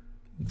fighter,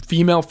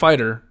 female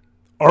fighter,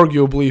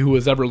 arguably who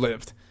has ever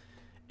lived.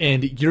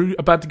 And you're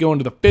about to go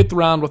into the 5th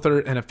round with her,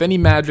 and if any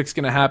magic's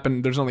going to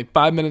happen, there's only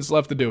 5 minutes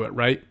left to do it,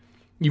 right?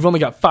 You've only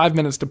got 5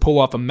 minutes to pull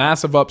off a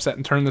massive upset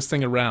and turn this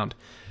thing around.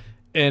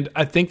 And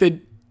I think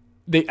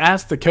they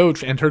asked the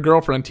coach and her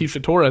girlfriend,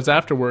 Tisha Torres,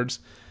 afterwards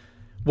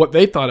what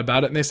they thought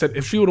about it, and they said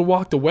if she would have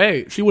walked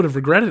away, she would have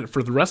regretted it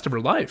for the rest of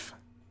her life.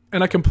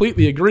 And I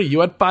completely agree.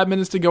 You had 5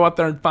 minutes to go out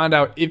there and find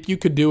out if you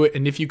could do it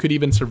and if you could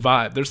even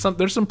survive. There's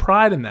some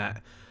pride in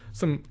that,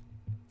 some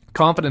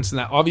confidence in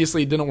that.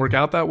 Obviously, it didn't work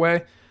out that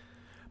way,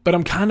 but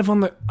I'm kind of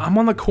on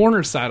the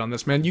corner side on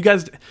this, man. You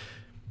guys,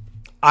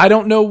 I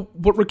don't know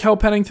what Raquel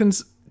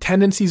Pennington's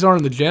tendencies are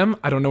in the gym.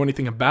 I don't know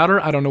anything about her.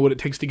 I don't know what it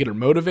takes to get her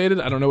motivated.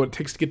 I don't know what it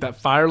takes to get that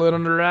fire lit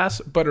under her ass,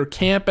 but her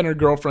camp and her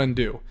girlfriend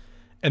do.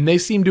 And they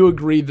seem to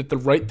agree that the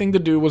right thing to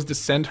do was to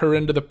send her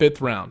into the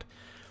 5th round.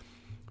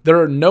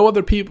 There are no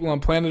other people on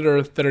planet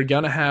Earth that are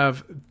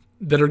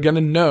going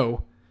to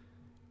know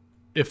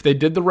if they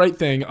did the right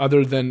thing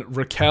other than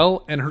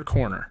Raquel and her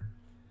corner.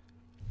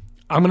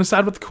 I'm going to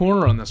side with the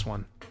corner on this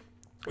one.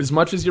 As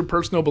much as your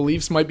personal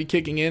beliefs might be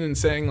kicking in and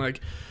saying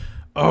like,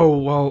 oh,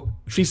 well,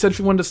 she said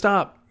she wanted to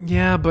stop.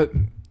 Yeah, but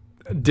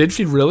did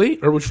she really?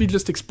 Or was she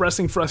just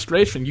expressing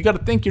frustration? You got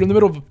to think you're in the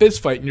middle of a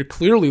fist fight and you're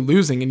clearly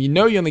losing and you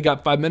know you only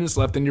got 5 minutes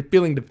left and you're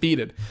feeling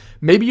defeated.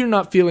 Maybe you're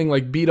not feeling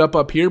like beat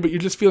up here, but you're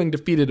just feeling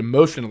defeated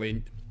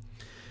emotionally.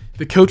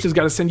 The coach has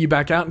got to send you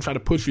back out and try to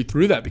push you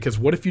through that, because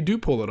what if you do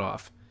pull it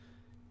off?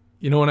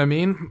 You know what I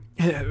mean?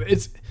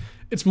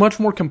 It's much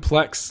more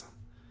complex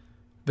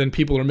than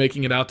people are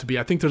making it out to be.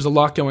 I think there's a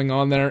lot going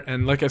on there,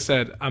 and like I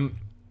said, I'm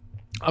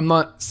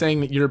not saying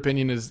that your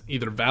opinion is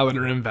either valid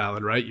or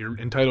invalid, right? You're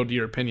entitled to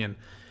your opinion.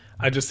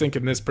 I just think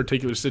in this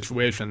particular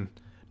situation,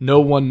 no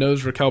one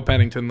knows Raquel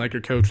Pennington like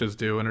her coaches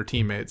do and her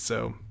teammates,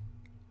 so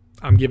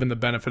I'm giving the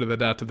benefit of the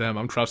doubt to them.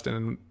 I'm trusting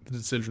in the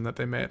decision that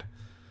they made.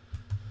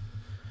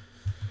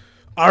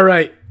 All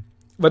right,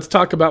 let's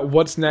talk about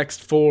what's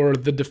next for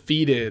the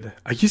defeated.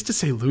 I used to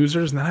say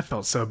losers, and then I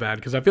felt so bad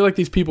because I feel like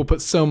these people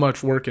put so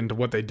much work into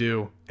what they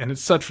do, and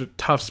it's such a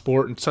tough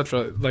sport and such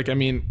a,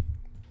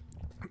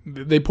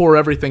 they pour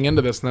everything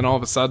into this, and then all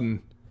of a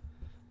sudden,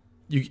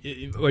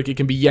 it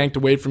can be yanked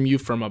away from you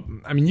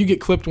you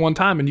get clipped one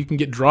time, and you can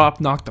get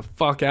dropped, knocked the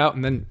fuck out,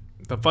 and then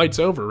the fight's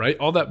over, right?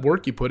 All that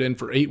work you put in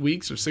for 8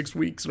 weeks or 6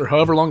 weeks or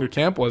however long your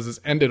camp was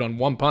is ended on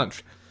one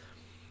punch.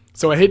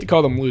 So I hate to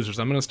call them losers.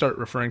 I'm going to start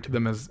referring to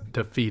them as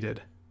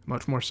defeated.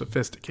 Much more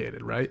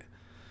sophisticated, right?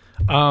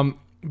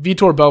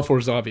 Vitor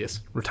Belfort is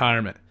obvious.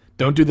 Retirement.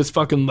 Don't do this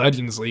fucking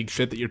Legends League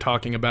shit that you're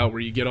talking about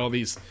where you get all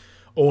these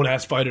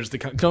old-ass fighters to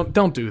come.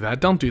 Don't do that.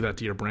 Don't do that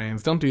to your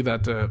brains. Don't do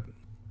that to...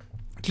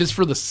 Just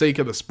for the sake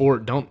of the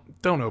sport, don't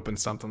open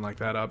something like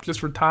that up.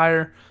 Just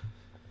retire.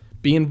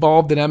 Be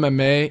involved in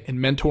MMA and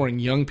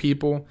mentoring young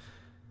people.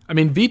 I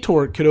mean,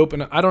 Vitor could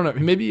open... I don't know.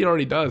 Maybe he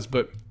already does,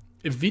 but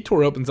if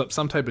Vitor opens up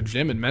some type of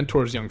gym and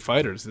mentors young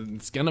fighters,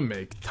 it's going to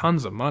make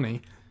tons of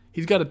money.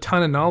 He's got a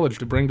ton of knowledge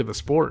to bring to the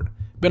sport.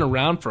 Been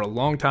around for a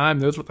long time,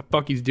 knows what the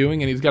fuck he's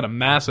doing, and he's got a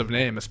massive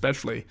name,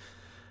 especially,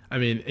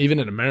 even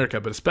in America,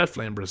 but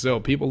especially in Brazil.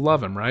 People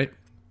love him, right?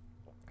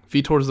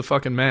 Vitor's the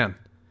fucking man.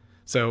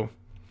 So,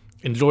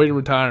 enjoy your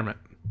retirement.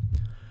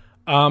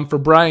 For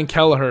Brian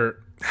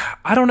Kelleher,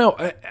 I don't know.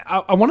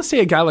 I want to say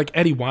a guy like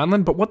Eddie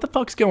Wineland, but what the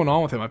fuck's going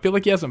on with him? I feel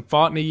like he hasn't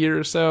fought in a year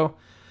or so.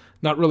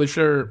 Not really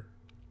sure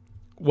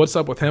what's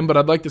up with him, but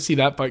I'd like to see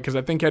that fight because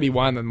I think Eddie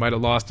Wineland might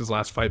have lost his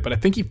last fight, but I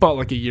think he fought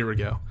like a year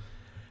ago.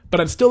 But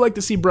I'd still like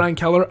to see Brian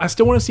Kelleher. I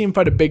still want to see him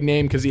fight a big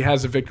name because he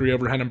has a victory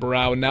over Renan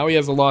Barão, and now he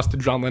has a loss to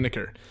John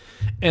Lineker.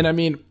 And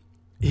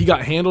he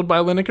got handled by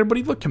Lineker, but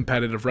he looked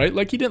competitive, right?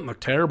 Like, he didn't look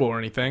terrible or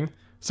anything.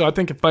 So I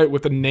think a fight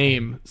with a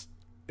name,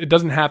 it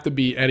doesn't have to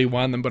be Eddie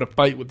Wineland, but a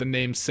fight with a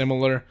name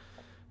similar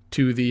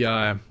to the,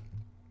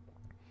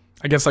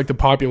 the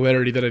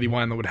popularity that Eddie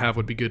Wineland would have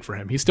would be good for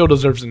him. He still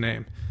deserves a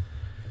name.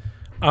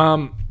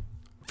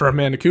 For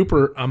Amanda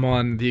Cooper, I'm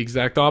on the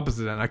exact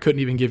opposite end. I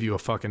couldn't even give you a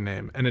fucking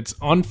name. And it's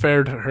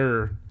unfair to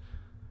her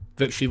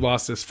that she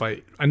lost this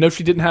fight. I know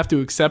she didn't have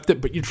to accept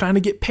it, but you're trying to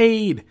get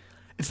paid.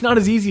 It's not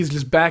as easy as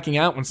just backing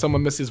out when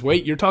someone misses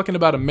weight. You're talking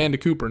about Amanda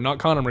Cooper, not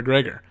Conor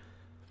McGregor.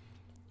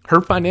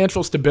 Her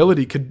financial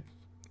stability could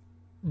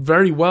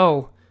very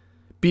well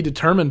be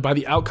determined by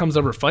the outcomes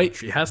of her fight.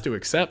 She has to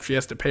accept. She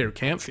has to pay her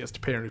camp. She has to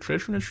pay her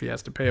nutritionist. She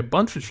has to pay a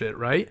bunch of shit,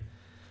 right?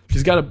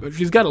 She's got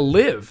to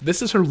live.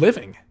 This is her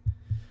living.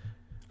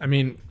 I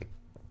mean,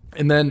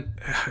 and then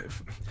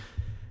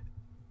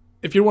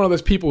if you're one of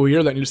those people who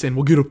hear that and you're saying,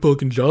 well, get a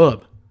fucking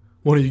job.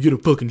 Why don't you get a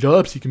fucking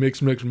job so you can make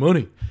some extra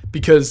money?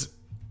 Because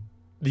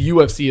the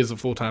UFC is a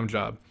full-time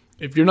job.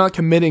 If you're not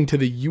committing to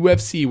the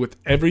UFC with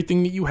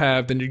everything that you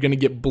have, then you're going to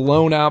get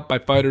blown out by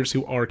fighters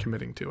who are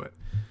committing to it.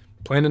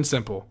 Plain and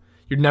simple.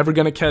 You're never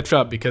going to catch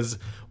up because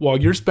while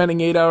you're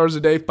spending 8 hours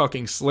a day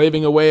fucking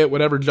slaving away at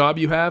whatever job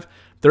you have,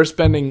 they're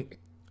spending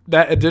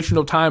that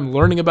additional time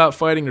learning about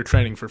fighting or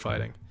training for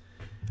fighting.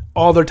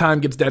 All their time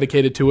gets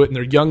dedicated to it, and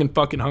they're young and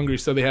fucking hungry,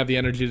 so they have the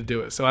energy to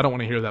do it. So I don't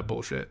want to hear that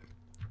bullshit.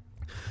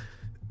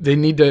 It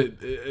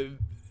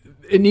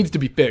needs to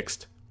be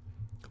fixed.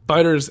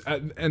 Fighters,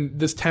 and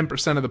this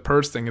 10% of the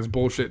purse thing is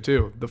bullshit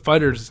too. The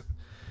fighters,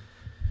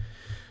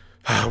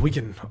 I'll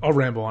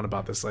ramble on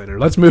about this later.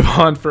 Let's move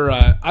on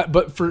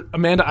but for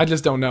Amanda, I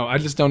just don't know. I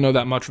just don't know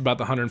that much about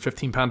the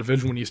 115-pound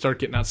division when you start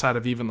getting outside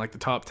of even like the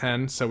top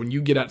 10. So when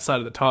you get outside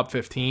of the top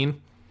 15,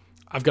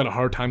 I've got a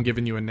hard time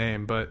giving you a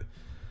name, but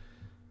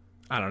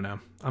I don't know.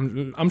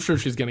 I'm sure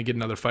she's going to get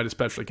another fight,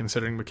 especially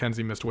considering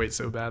Mackenzie missed weight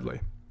so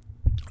badly.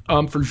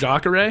 For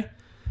Jacare,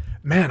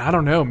 man, I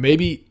don't know.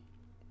 Maybe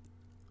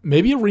a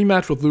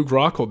rematch with Luke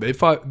Rockhold.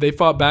 They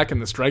fought back in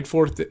the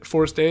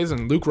Strikeforce days,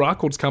 and Luke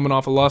Rockhold's coming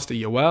off a loss to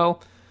Yoel.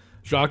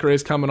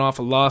 Jacare's coming off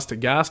a loss to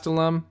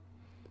Gastelum.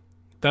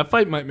 That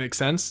fight might make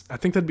sense. I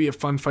think that'd be a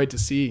fun fight to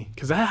see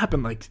because that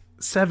happened like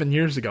 7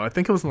 years ago. I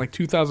think it was in like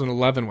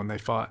 2011 when they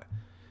fought.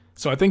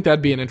 So I think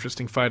that'd be an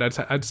interesting fight.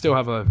 I'd still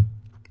have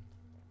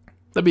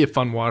that'd be a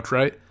fun watch,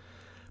 right?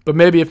 But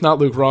maybe if not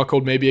Luke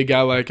Rockhold, maybe a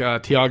guy like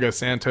Thiago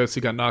Santos who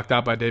got knocked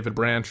out by David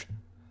Branch.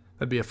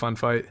 That'd be a fun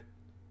fight.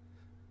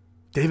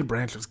 David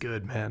Branch is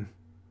good, man.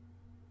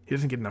 He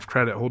doesn't get enough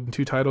credit. Holding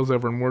 2 titles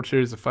over in World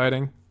Series of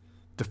Fighting.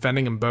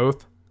 Defending them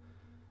both.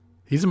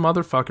 He's a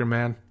motherfucker,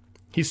 man.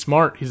 He's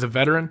smart. He's a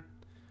veteran.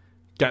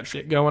 Got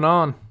shit going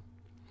on.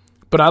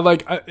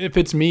 But if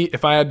it's me,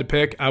 if I had to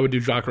pick, I would do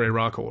Jacare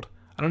Rockhold.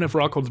 I don't know if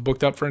Rockhold's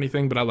booked up for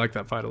anything, but I like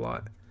that fight a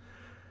lot.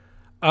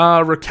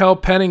 Raquel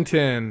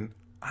Pennington.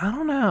 I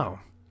don't know.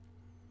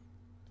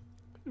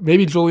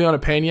 Maybe Juliana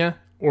Pena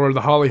or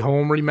the Holly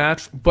Holm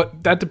rematch,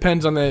 but that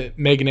depends on the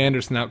Megan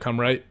Anderson outcome,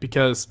 right?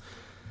 Because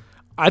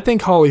I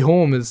think Holly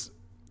Holm is,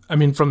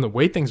 from the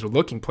way things are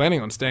looking,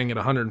 planning on staying at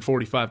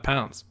 145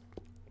 pounds.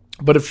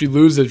 But if she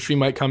loses, she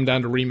might come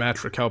down to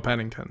rematch Raquel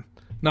Pennington.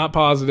 Not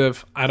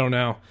positive. I don't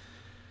know.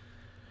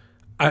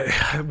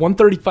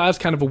 135 is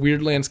kind of a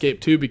weird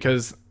landscape too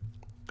because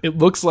it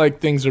looks like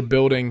things are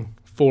building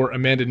for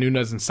Amanda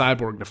Nunes and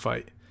Cyborg to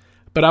fight.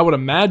 But I would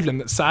imagine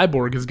that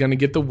Cyborg is going to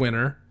get the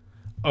winner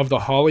of the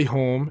Holly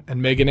Holm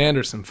and Megan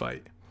Anderson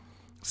fight.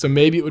 So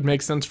maybe it would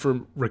make sense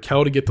for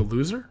Raquel to get the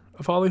loser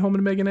of Holly Holm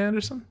and Megan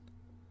Anderson?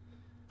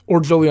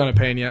 Or Juliana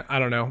Pena. I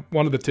don't know.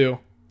 One of the two.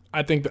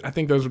 I think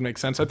those would make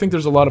sense. I think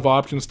there's a lot of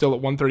options still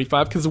at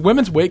 135 because the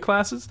women's weight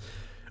classes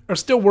are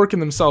still working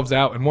themselves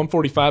out, and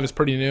 145 is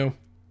pretty new.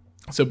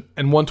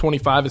 And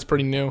 125 is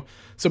pretty new.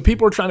 So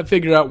people are trying to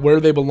figure out where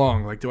they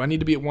belong. Like, do I need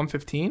to be at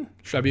 115?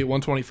 Should I be at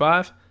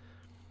 125?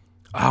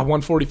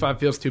 145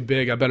 feels too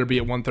big. I better be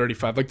at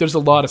 135. Like, there's a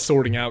lot of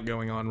sorting out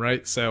going on,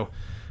 right? So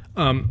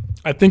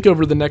I think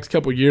over the next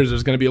couple of years,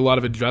 there's going to be a lot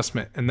of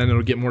adjustment, and then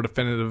it'll get more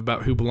definitive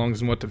about who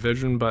belongs in what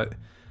division. But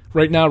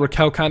right now,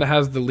 Raquel kind of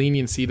has the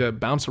leniency to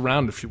bounce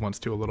around if she wants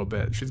to a little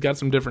bit. She's got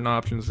some different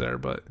options there,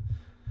 but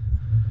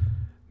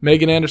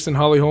Megan Anderson,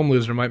 Holly Holm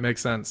loser might make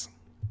sense.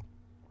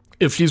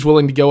 If she's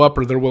willing to go up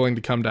or they're willing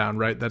to come down,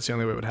 right? That's the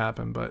only way it would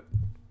happen, but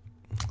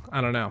I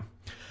don't know.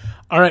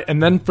 All right,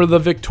 and then for the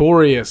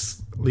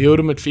victorious Lyoto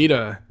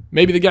Machida,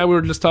 maybe the guy we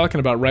were just talking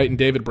about, right, and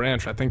David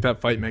Branch. I think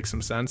that fight makes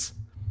some sense.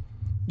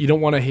 You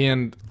don't want to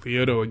hand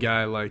Lyoto a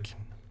guy like,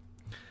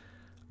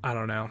 I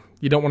don't know.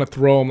 You don't want to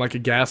throw him like a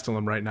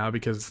Gastelum right now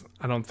because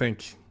I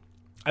think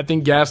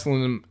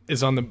Gastelum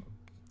is on the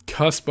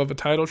cusp of a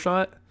title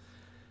shot,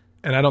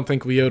 and I don't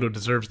think Lyoto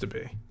deserves to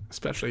be,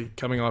 especially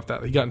coming off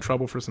that. He got in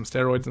trouble for some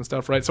steroids and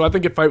stuff, right? So I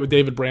think a fight with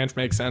David Branch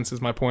makes sense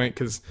is my point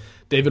because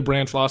David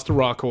Branch lost to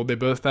Rockhold. They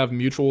both have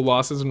mutual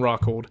losses in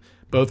Rockhold,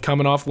 both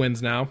coming off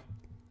wins now.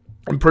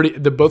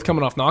 They're both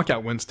coming off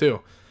knockout wins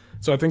too.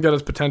 So I think that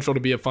has potential to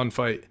be a fun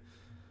fight.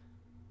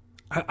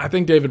 I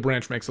think David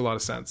Branch makes a lot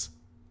of sense.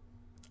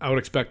 I'd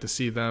expect to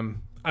see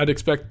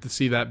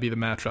that be the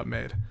matchup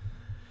made.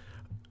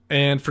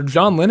 And for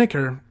John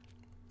Lineker,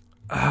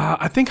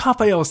 I think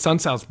Rafael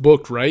Assunção's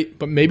booked, right?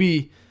 But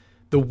maybe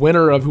the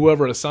winner of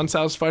whoever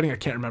Assunção's fighting, I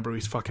can't remember who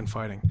he's fucking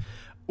fighting,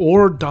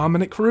 or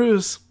Dominic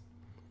Cruz.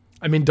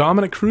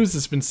 Dominic Cruz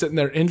has been sitting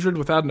there injured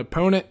without an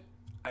opponent.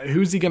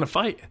 Who's he going to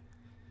fight?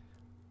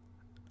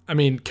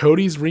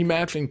 Cody's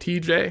rematching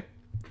TJ.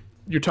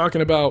 You're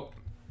talking about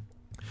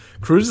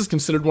Cruz is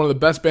considered one of the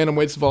best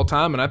bantamweights of all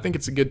time, and I think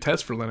it's a good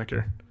test for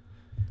Lineker.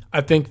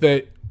 I think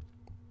that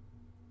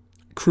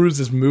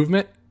Cruz's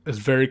movement is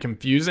very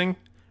confusing,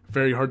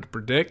 very hard to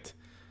predict,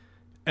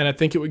 and I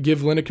think it would give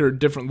Lineker a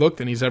different look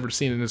than he's ever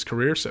seen in his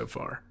career so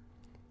far.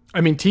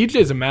 I mean, TJ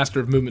is a master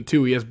of movement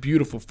too. He has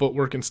beautiful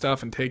footwork and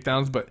stuff and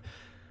takedowns, but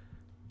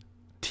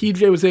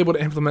TJ was able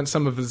to implement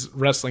some of his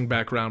wrestling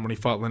background when he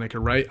fought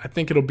Lineker, right? I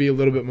think it'll be a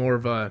little bit more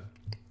of a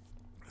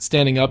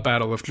standing up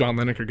battle if John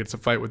Lineker gets a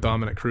fight with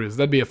Dominic Cruz.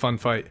 That'd be a fun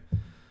fight.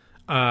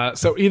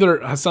 So either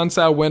Hassan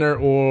Sao winner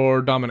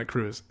or Dominic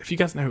Cruz. If you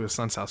guys know who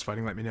Hassan Sao's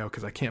fighting, let me know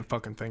because I can't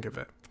fucking think of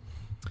it.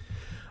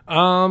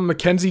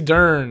 Mackenzie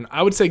Dern.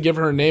 I would say give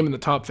her a name in the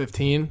top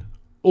 15,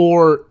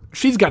 or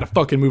she's got to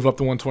fucking move up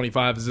to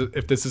 125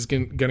 if this is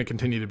going to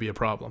continue to be a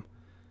problem.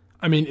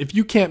 I mean, if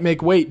you can't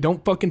make weight,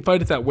 don't fucking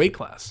fight at that weight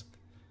class.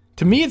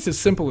 To me, it's as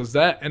simple as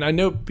that. And I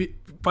know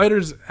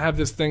fighters have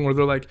this thing where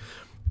they're like,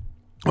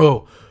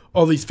 oh,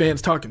 all these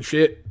fans talking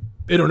shit.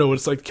 They don't know what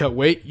it's like to cut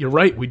weight. You're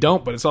right, we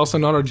don't, but it's also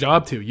not our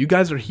job to. You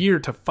guys are here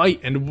to fight.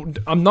 And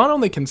I'm not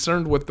only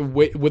concerned with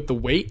the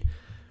weight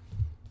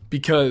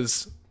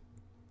because,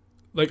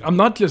 like, I'm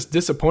not just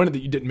disappointed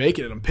that you didn't make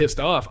it and I'm pissed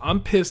off. I'm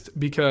pissed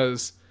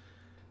because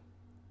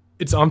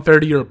it's unfair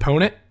to your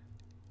opponent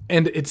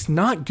and it's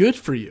not good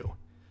for you.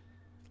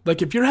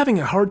 Like, if you're having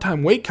a hard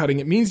time weight cutting,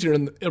 it means you're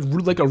in a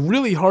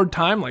really hard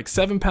time, like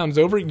 7 pounds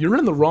over. You're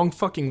in the wrong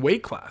fucking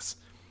weight class.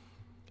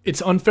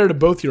 It's unfair to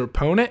both your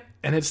opponent,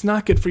 and it's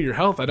not good for your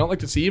health. I don't like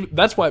to see it.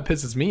 That's why it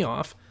pisses me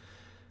off.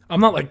 I'm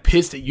not, like,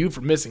 pissed at you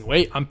for missing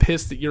weight. I'm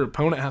pissed that your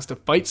opponent has to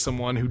fight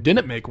someone who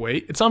didn't make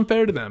weight. It's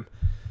unfair to them.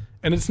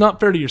 And it's not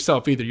fair to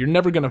yourself either. You're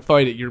never going to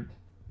fight at your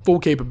full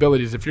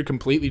capabilities if you're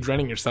completely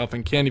draining yourself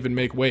and can't even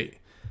make weight.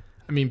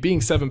 I mean,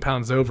 being 7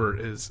 pounds over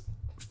is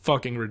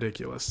fucking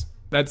ridiculous.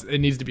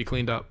 It needs to be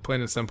cleaned up,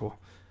 plain and simple.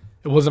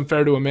 It wasn't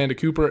fair to Amanda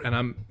Cooper, and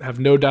I have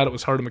no doubt it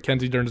was hard on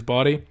Mackenzie Dern's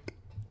body.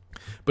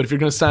 But if you're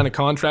going to sign a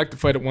contract to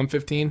fight at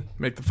 115,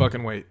 make the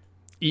fucking weight.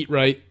 Eat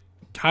right.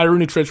 Hire a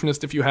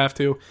nutritionist if you have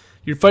to.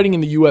 You're fighting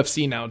in the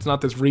UFC now. It's not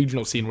this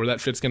regional scene where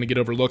that shit's going to get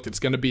overlooked. It's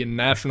going to be in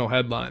national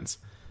headlines.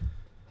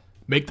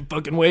 Make the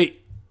fucking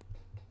weight.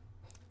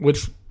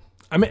 Which,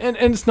 I mean,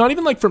 and it's not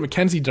even like for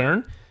Mackenzie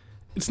Dern,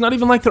 it's not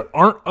even like there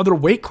aren't other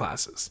weight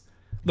classes.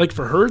 Like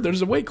for her,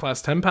 there's a weight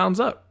class 10 pounds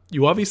up.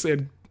 You obviously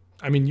had,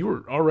 I mean, you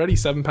were already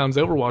 7 pounds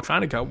over while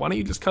trying to cut. Why don't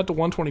you just cut to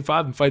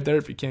 125 and fight there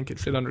if you can't get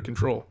shit under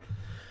control?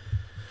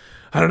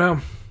 I don't know.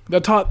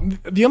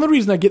 The only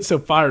reason I get so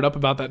fired up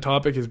about that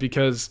topic is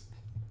because,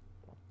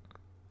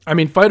 I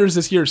mean, fighters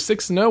this year are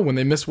 6-0 when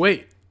they miss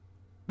weight.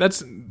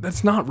 That's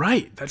not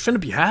right. That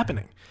shouldn't be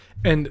happening.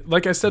 And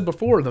like I said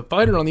before, the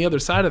fighter on the other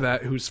side of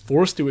that who's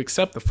forced to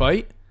accept the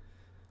fight,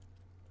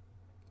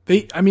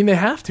 they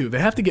have to. They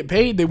have to get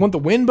paid. They want the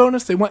win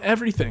bonus. They want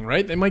everything,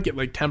 right? They might get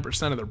like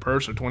 10% of their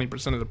purse or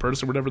 20% of the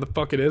purse or whatever the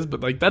fuck it is,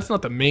 but like that's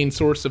not the main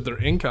source of their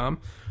income.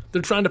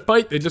 They're trying to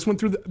fight. They just went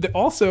through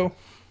also,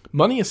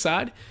 money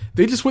aside,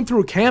 they just went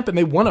through a camp and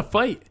they won a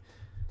fight.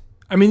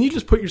 I mean, you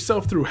just put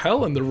yourself through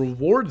hell and the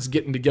reward is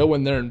getting to go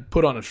in there and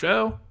put on a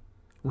show,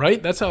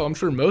 right? That's how I'm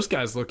sure most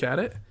guys look at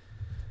it.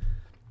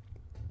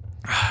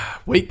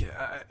 Wait,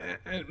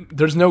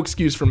 there's no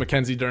excuse for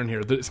Mackenzie Dern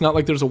here. It's not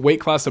like there's a weight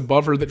class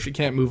above her that she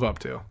can't move up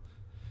to.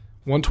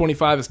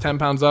 125 is 10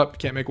 pounds up.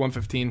 Can't make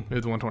 115.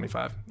 Move to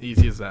 125.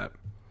 Easy as that.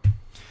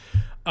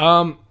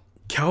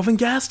 Kelvin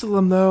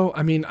Gastelum, though.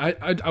 I mean,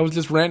 I was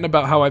just ranting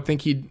about how I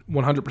think he'd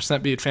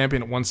 100% be a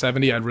champion at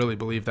 170. I'd really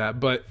believe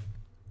that. But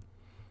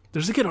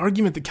there's a good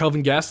argument that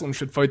Kelvin Gastelum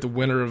should fight the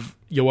winner of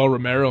Yoel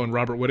Romero and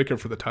Robert Whittaker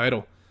for the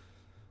title.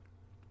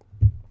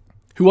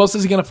 Who else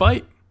is he going to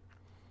fight?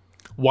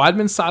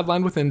 Weidman's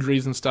sidelined with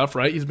injuries and stuff,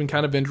 right? He's been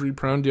kind of injury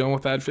prone, dealing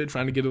with that shit,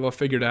 trying to get it all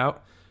figured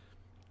out.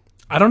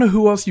 I don't know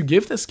who else you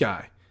give this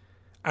guy.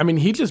 I mean,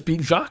 he just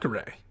beat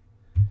Jacare.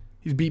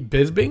 He's beat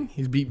Bisping.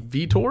 He's beat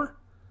Vitor.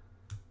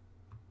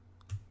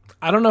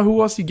 I don't know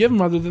who else you give him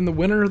other than the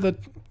winner of the,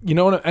 you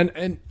know,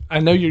 and I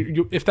know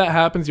you if that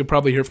happens, you'll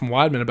probably hear from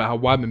Weidman about how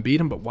Weidman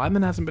beat him, but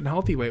Weidman hasn't been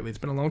healthy lately. It's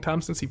been a long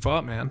time since he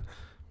fought, man.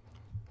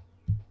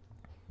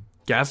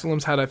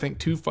 Gastelum's had, I think,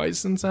 2 fights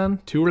since then.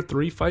 2 or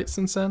 3 fights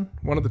since then.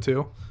 One of the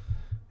 2.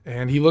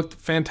 And he looked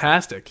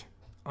fantastic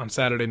on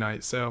Saturday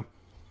night. So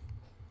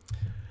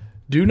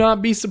do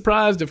not be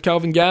surprised if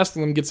Kelvin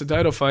Gastelum gets a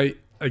title fight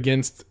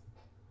against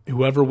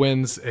whoever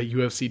wins at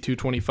UFC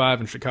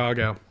 225 in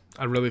Chicago.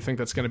 I really think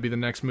that's going to be the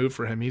next move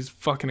for him. He's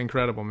fucking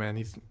incredible, man.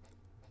 He's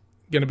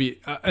going to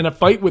be... and a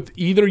fight with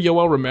either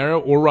Yoel Romero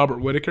or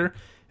Robert Whittaker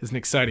is an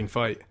exciting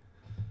fight.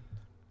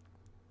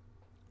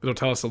 It'll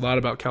tell us a lot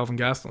about Kelvin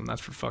Gastelum, that's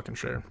for fucking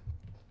sure.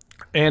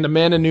 And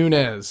Amanda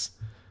Nunes.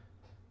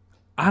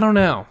 I don't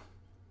know.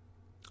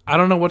 I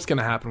don't know what's going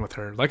to happen with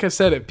her. Like I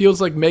said, it feels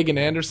like Megan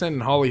Anderson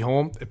and Holly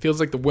Holm. It feels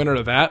like the winner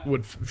of that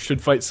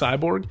should fight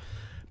Cyborg.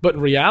 But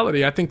in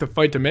reality, I think the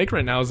fight to make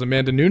right now is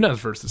Amanda Nunes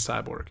versus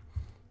Cyborg.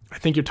 I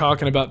think you're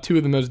talking about 2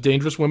 of the most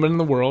dangerous women in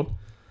the world.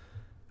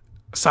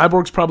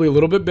 Cyborg's probably a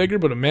little bit bigger,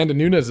 but Amanda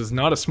Nunes is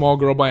not a small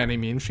girl by any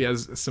means. She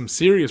has some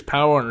serious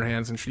power on her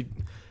hands, and she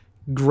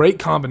Great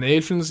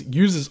combinations.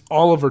 Uses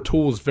all of her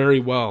tools very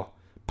well.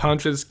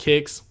 Punches,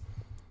 kicks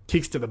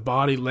to the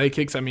body, leg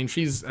kicks. I mean,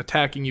 she's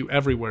attacking you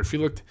everywhere. She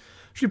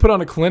put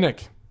on a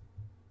clinic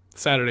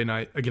Saturday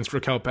night against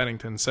Raquel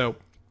Pennington. So,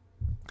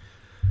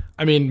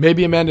 I mean,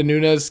 maybe Amanda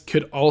Nunes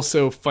could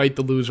also fight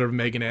the loser of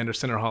Megan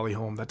Anderson or Holly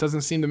Holm. That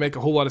doesn't seem to make a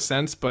whole lot of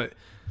sense, but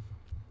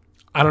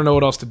I don't know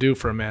what else to do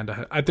for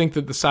Amanda. I think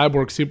that the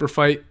Cyborg super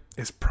fight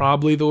is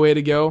probably the way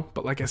to go,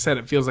 but like I said,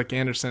 it feels like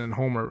Anderson and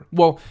Holm are...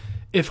 Well,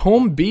 if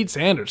Holm beats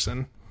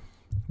Anderson,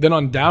 then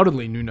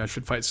undoubtedly Nunes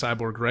should fight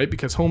Cyborg, right?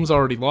 Because Holm's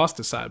already lost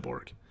to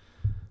Cyborg.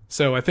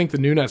 So I think the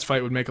Nunes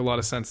fight would make a lot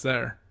of sense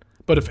there.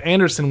 But if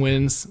Anderson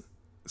wins,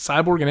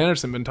 Cyborg and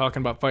Anderson have been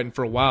talking about fighting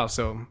for a while,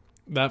 so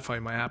that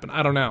fight might happen.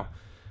 I don't know.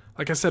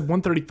 Like I said,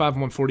 135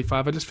 and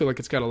 145, I just feel like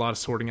it's got a lot of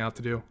sorting out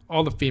to do.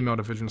 All the female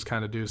divisions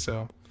kind of do,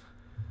 so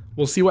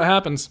we'll see what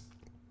happens.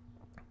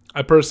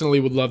 I personally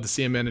would love to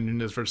see Amanda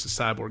Nunes versus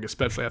Cyborg,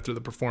 especially after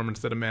the performance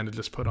that Amanda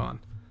just put on.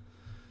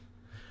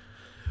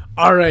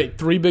 All right,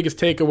 3 biggest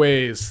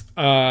takeaways.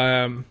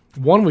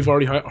 One we've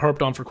already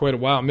harped on for quite a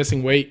while.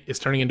 Missing weight is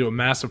turning into a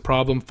massive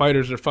problem.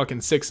 Fighters are fucking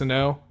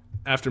 6-0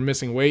 after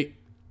missing weight.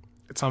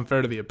 It's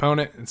unfair to the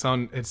opponent.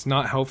 It's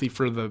not healthy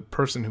for the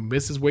person who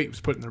misses weight,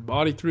 who's putting their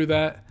body through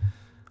that.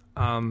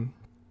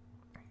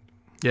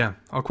 Yeah,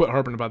 I'll quit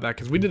harping about that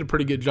because we did a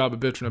pretty good job of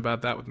bitching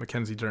about that with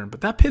Mackenzie Dern.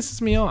 But that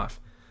pisses me off.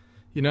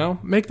 You know?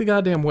 Make the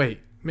goddamn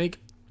weight. And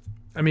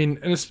when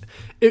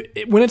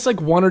it's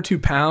like 1 or 2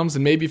 pounds,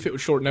 and maybe if it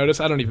was short notice,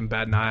 I don't even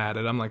bat an eye at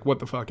it. I'm like, what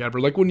the fuck ever.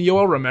 Like when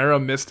Yoel Romero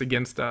missed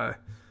against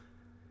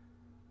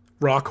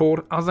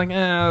Rockhold, I was like,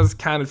 it was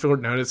kind of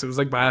short notice. It was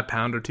like by a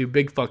pound or 2.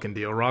 Big fucking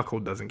deal.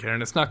 Rockhold doesn't care,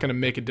 and it's not going to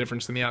make a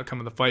difference in the outcome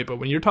of the fight. But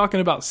when you're talking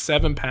about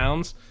 7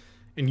 pounds,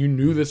 and you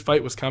knew this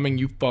fight was coming,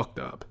 you fucked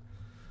up.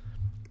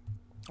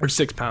 Or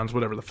 6 pounds,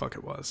 whatever the fuck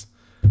it was.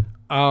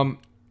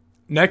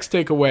 Next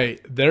takeaway,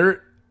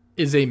 there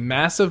is a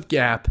massive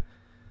gap.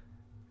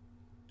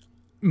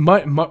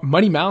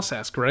 Mighty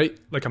Mouse-esque, right?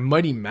 Like a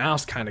Mighty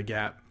Mouse kind of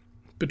gap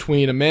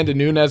between Amanda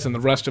Nunes and the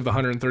rest of the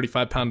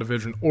 135-pound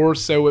division, or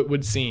so it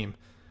would seem.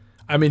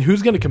 I mean,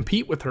 who's going to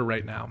compete with her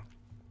right now?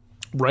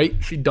 Right?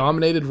 She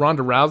dominated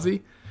Ronda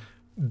Rousey,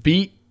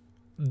 beat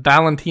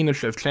Valentina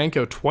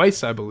Shevchenko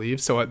twice, I believe,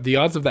 so the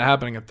odds of that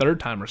happening a third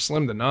time are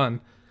slim to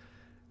none.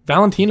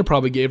 Valentina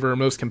probably gave her her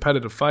most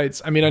competitive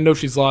fights. I mean, I know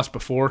she's lost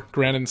before,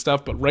 granted and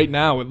stuff, but right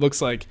now it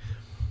looks like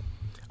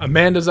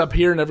Amanda's up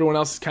here and everyone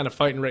else is kind of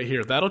fighting right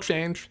here. That'll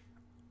change.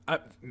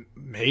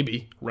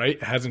 Maybe, right?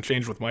 It hasn't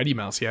changed with Mighty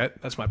Mouse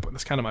yet. That's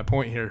kind of my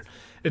point here.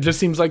 It just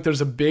seems like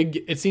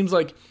it seems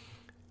like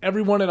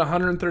everyone at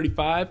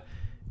 135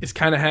 is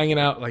kind of hanging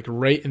out like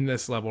right in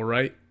this level,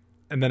 right?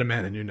 And then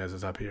Amanda Nunes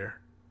is up here.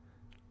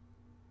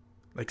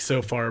 Like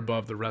so far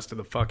above the rest of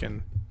the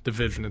fucking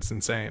division. It's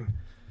insane.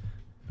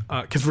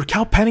 Because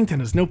Raquel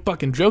Pennington is no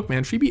fucking joke,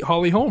 man. She beat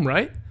Holly Holm,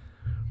 right?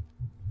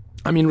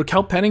 I mean,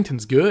 Raquel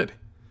Pennington's good.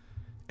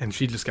 And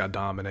she just got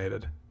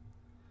dominated.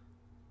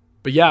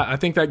 But yeah, I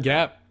think that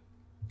gap,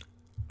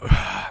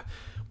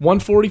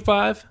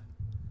 145,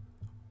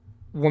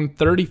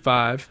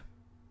 135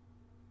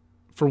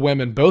 for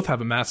women, both have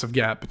a massive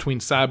gap between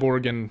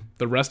Cyborg and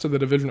the rest of the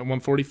division at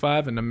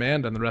 145 and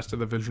Amanda and the rest of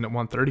the division at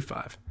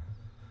 135.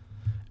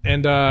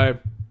 And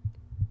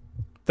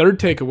third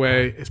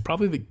takeaway is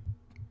probably the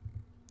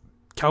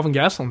Kelvin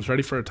Gastelum's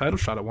ready for a title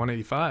shot at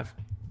 185.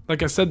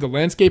 Like I said, the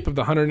landscape of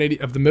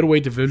the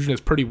middleweight division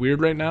is pretty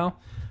weird right now.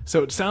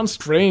 So it sounds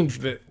strange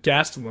that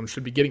Gastelum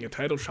should be getting a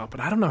title shot, but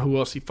I don't know who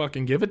else he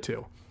fucking give it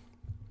to.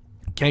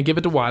 Can't give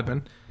it to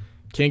Weidman.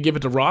 Can't give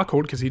it to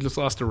Rockhold because he just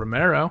lost to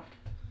Romero.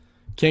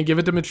 Can't give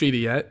it to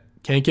Machida yet.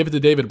 Can't give it to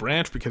David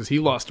Branch because he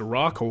lost to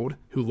Rockhold,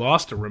 who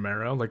lost to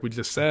Romero, like we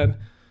just said.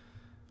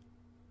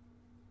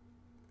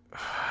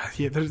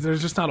 Yeah,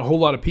 there's just not a whole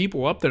lot of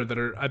people up there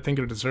that I think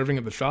are deserving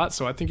of the shot,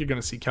 so I think you're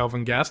going to see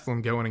Kelvin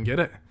Gastelum go in and get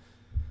it.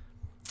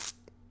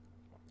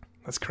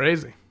 That's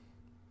crazy.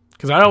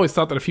 Because I always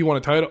thought that if he won a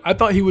title, I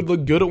thought he would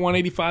look good at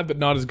 185, but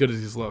not as good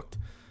as he's looked.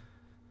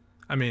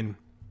 I mean,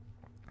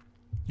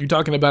 you're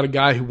talking about a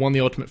guy who won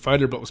the Ultimate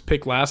Fighter but was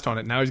picked last on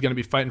it. Now he's going to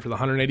be fighting for the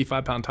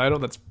 185-pound title.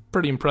 That's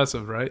pretty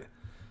impressive, right?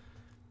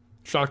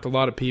 Shocked a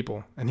lot of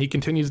people. And he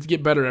continues to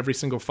get better every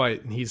single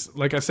fight. And he's,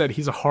 like I said,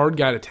 he's a hard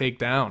guy to take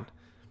down.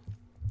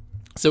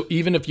 So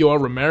even if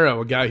Yoel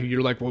Romero, a guy who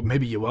you're like, well,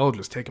 maybe Yoel will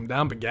just take him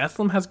down, but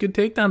Gastelum has good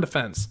takedown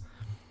defense.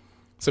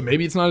 So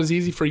maybe it's not as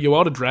easy for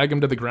Yoel to drag him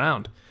to the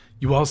ground.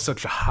 Yoel's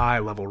such a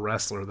high-level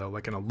wrestler, though,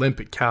 like an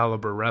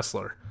Olympic-caliber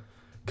wrestler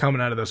coming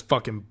out of those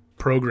fucking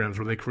programs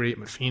where they create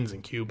machines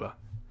in Cuba.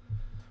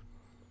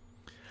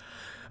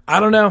 I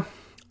don't know.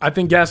 I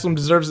think Gastelum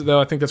deserves it, though.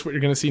 I think that's what you're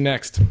going to see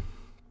next.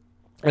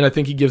 And I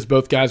think he gives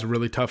both guys a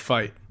really tough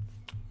fight.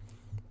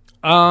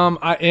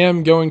 I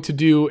am going to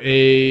do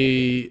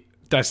a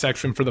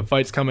dissection for the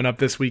fights coming up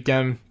this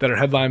weekend that are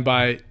headlined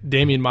by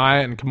Damian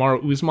Maia and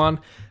Kamaru Usman.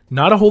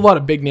 Not a whole lot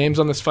of big names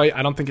on this fight.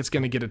 I don't think it's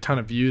going to get a ton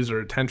of views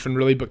or attention,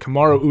 really, but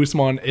Kamaru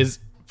Usman is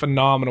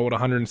phenomenal at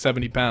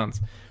 170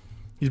 pounds.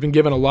 He's been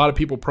giving a lot of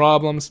people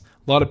problems.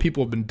 A lot of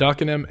people have been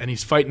ducking him, and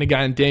he's fighting a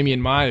guy in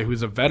Damian Maia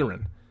who's a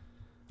veteran.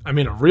 I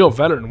mean, a real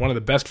veteran, one of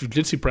the best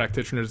jiu-jitsu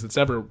practitioners that's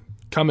ever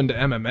come into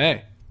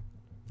MMA.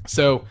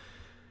 So,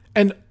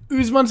 and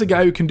Usman's a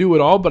guy who can do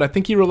it all, but I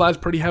think he relies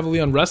pretty heavily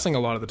on wrestling a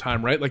lot of the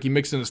time, right? Like, he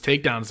mixes in his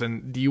takedowns,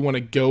 and do you want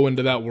to go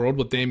into that world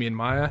with Damian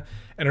Maia?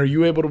 And are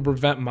you able to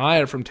prevent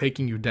Maia from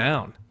taking you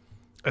down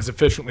as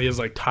efficiently as,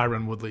 like,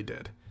 Tyron Woodley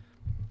did?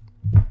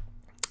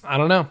 I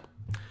don't know.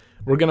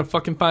 We're going to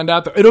fucking find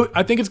out.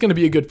 I think it's going to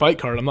be a good fight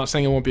card. I'm not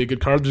saying it won't be a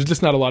good card. There's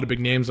just not a lot of big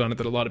names on it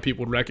that a lot of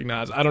people would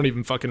recognize. I don't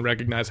even fucking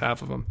recognize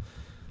half of them.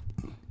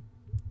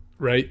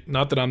 Right?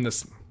 Not that I'm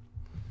this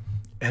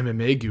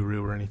MMA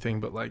guru or anything,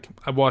 but, like,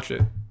 I watch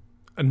it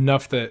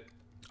enough that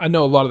I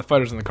know a lot of the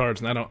fighters on the cards,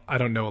 and I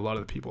don't know a lot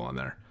of the people on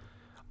there.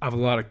 I have a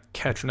lot of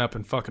catching up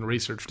and fucking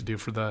research to do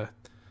for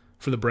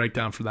the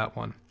breakdown for that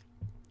one.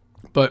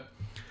 But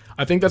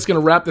I think that's going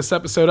to wrap this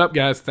episode up,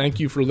 guys.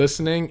 Thank you for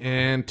listening,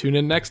 and tune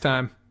in next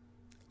time.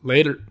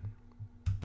 Later.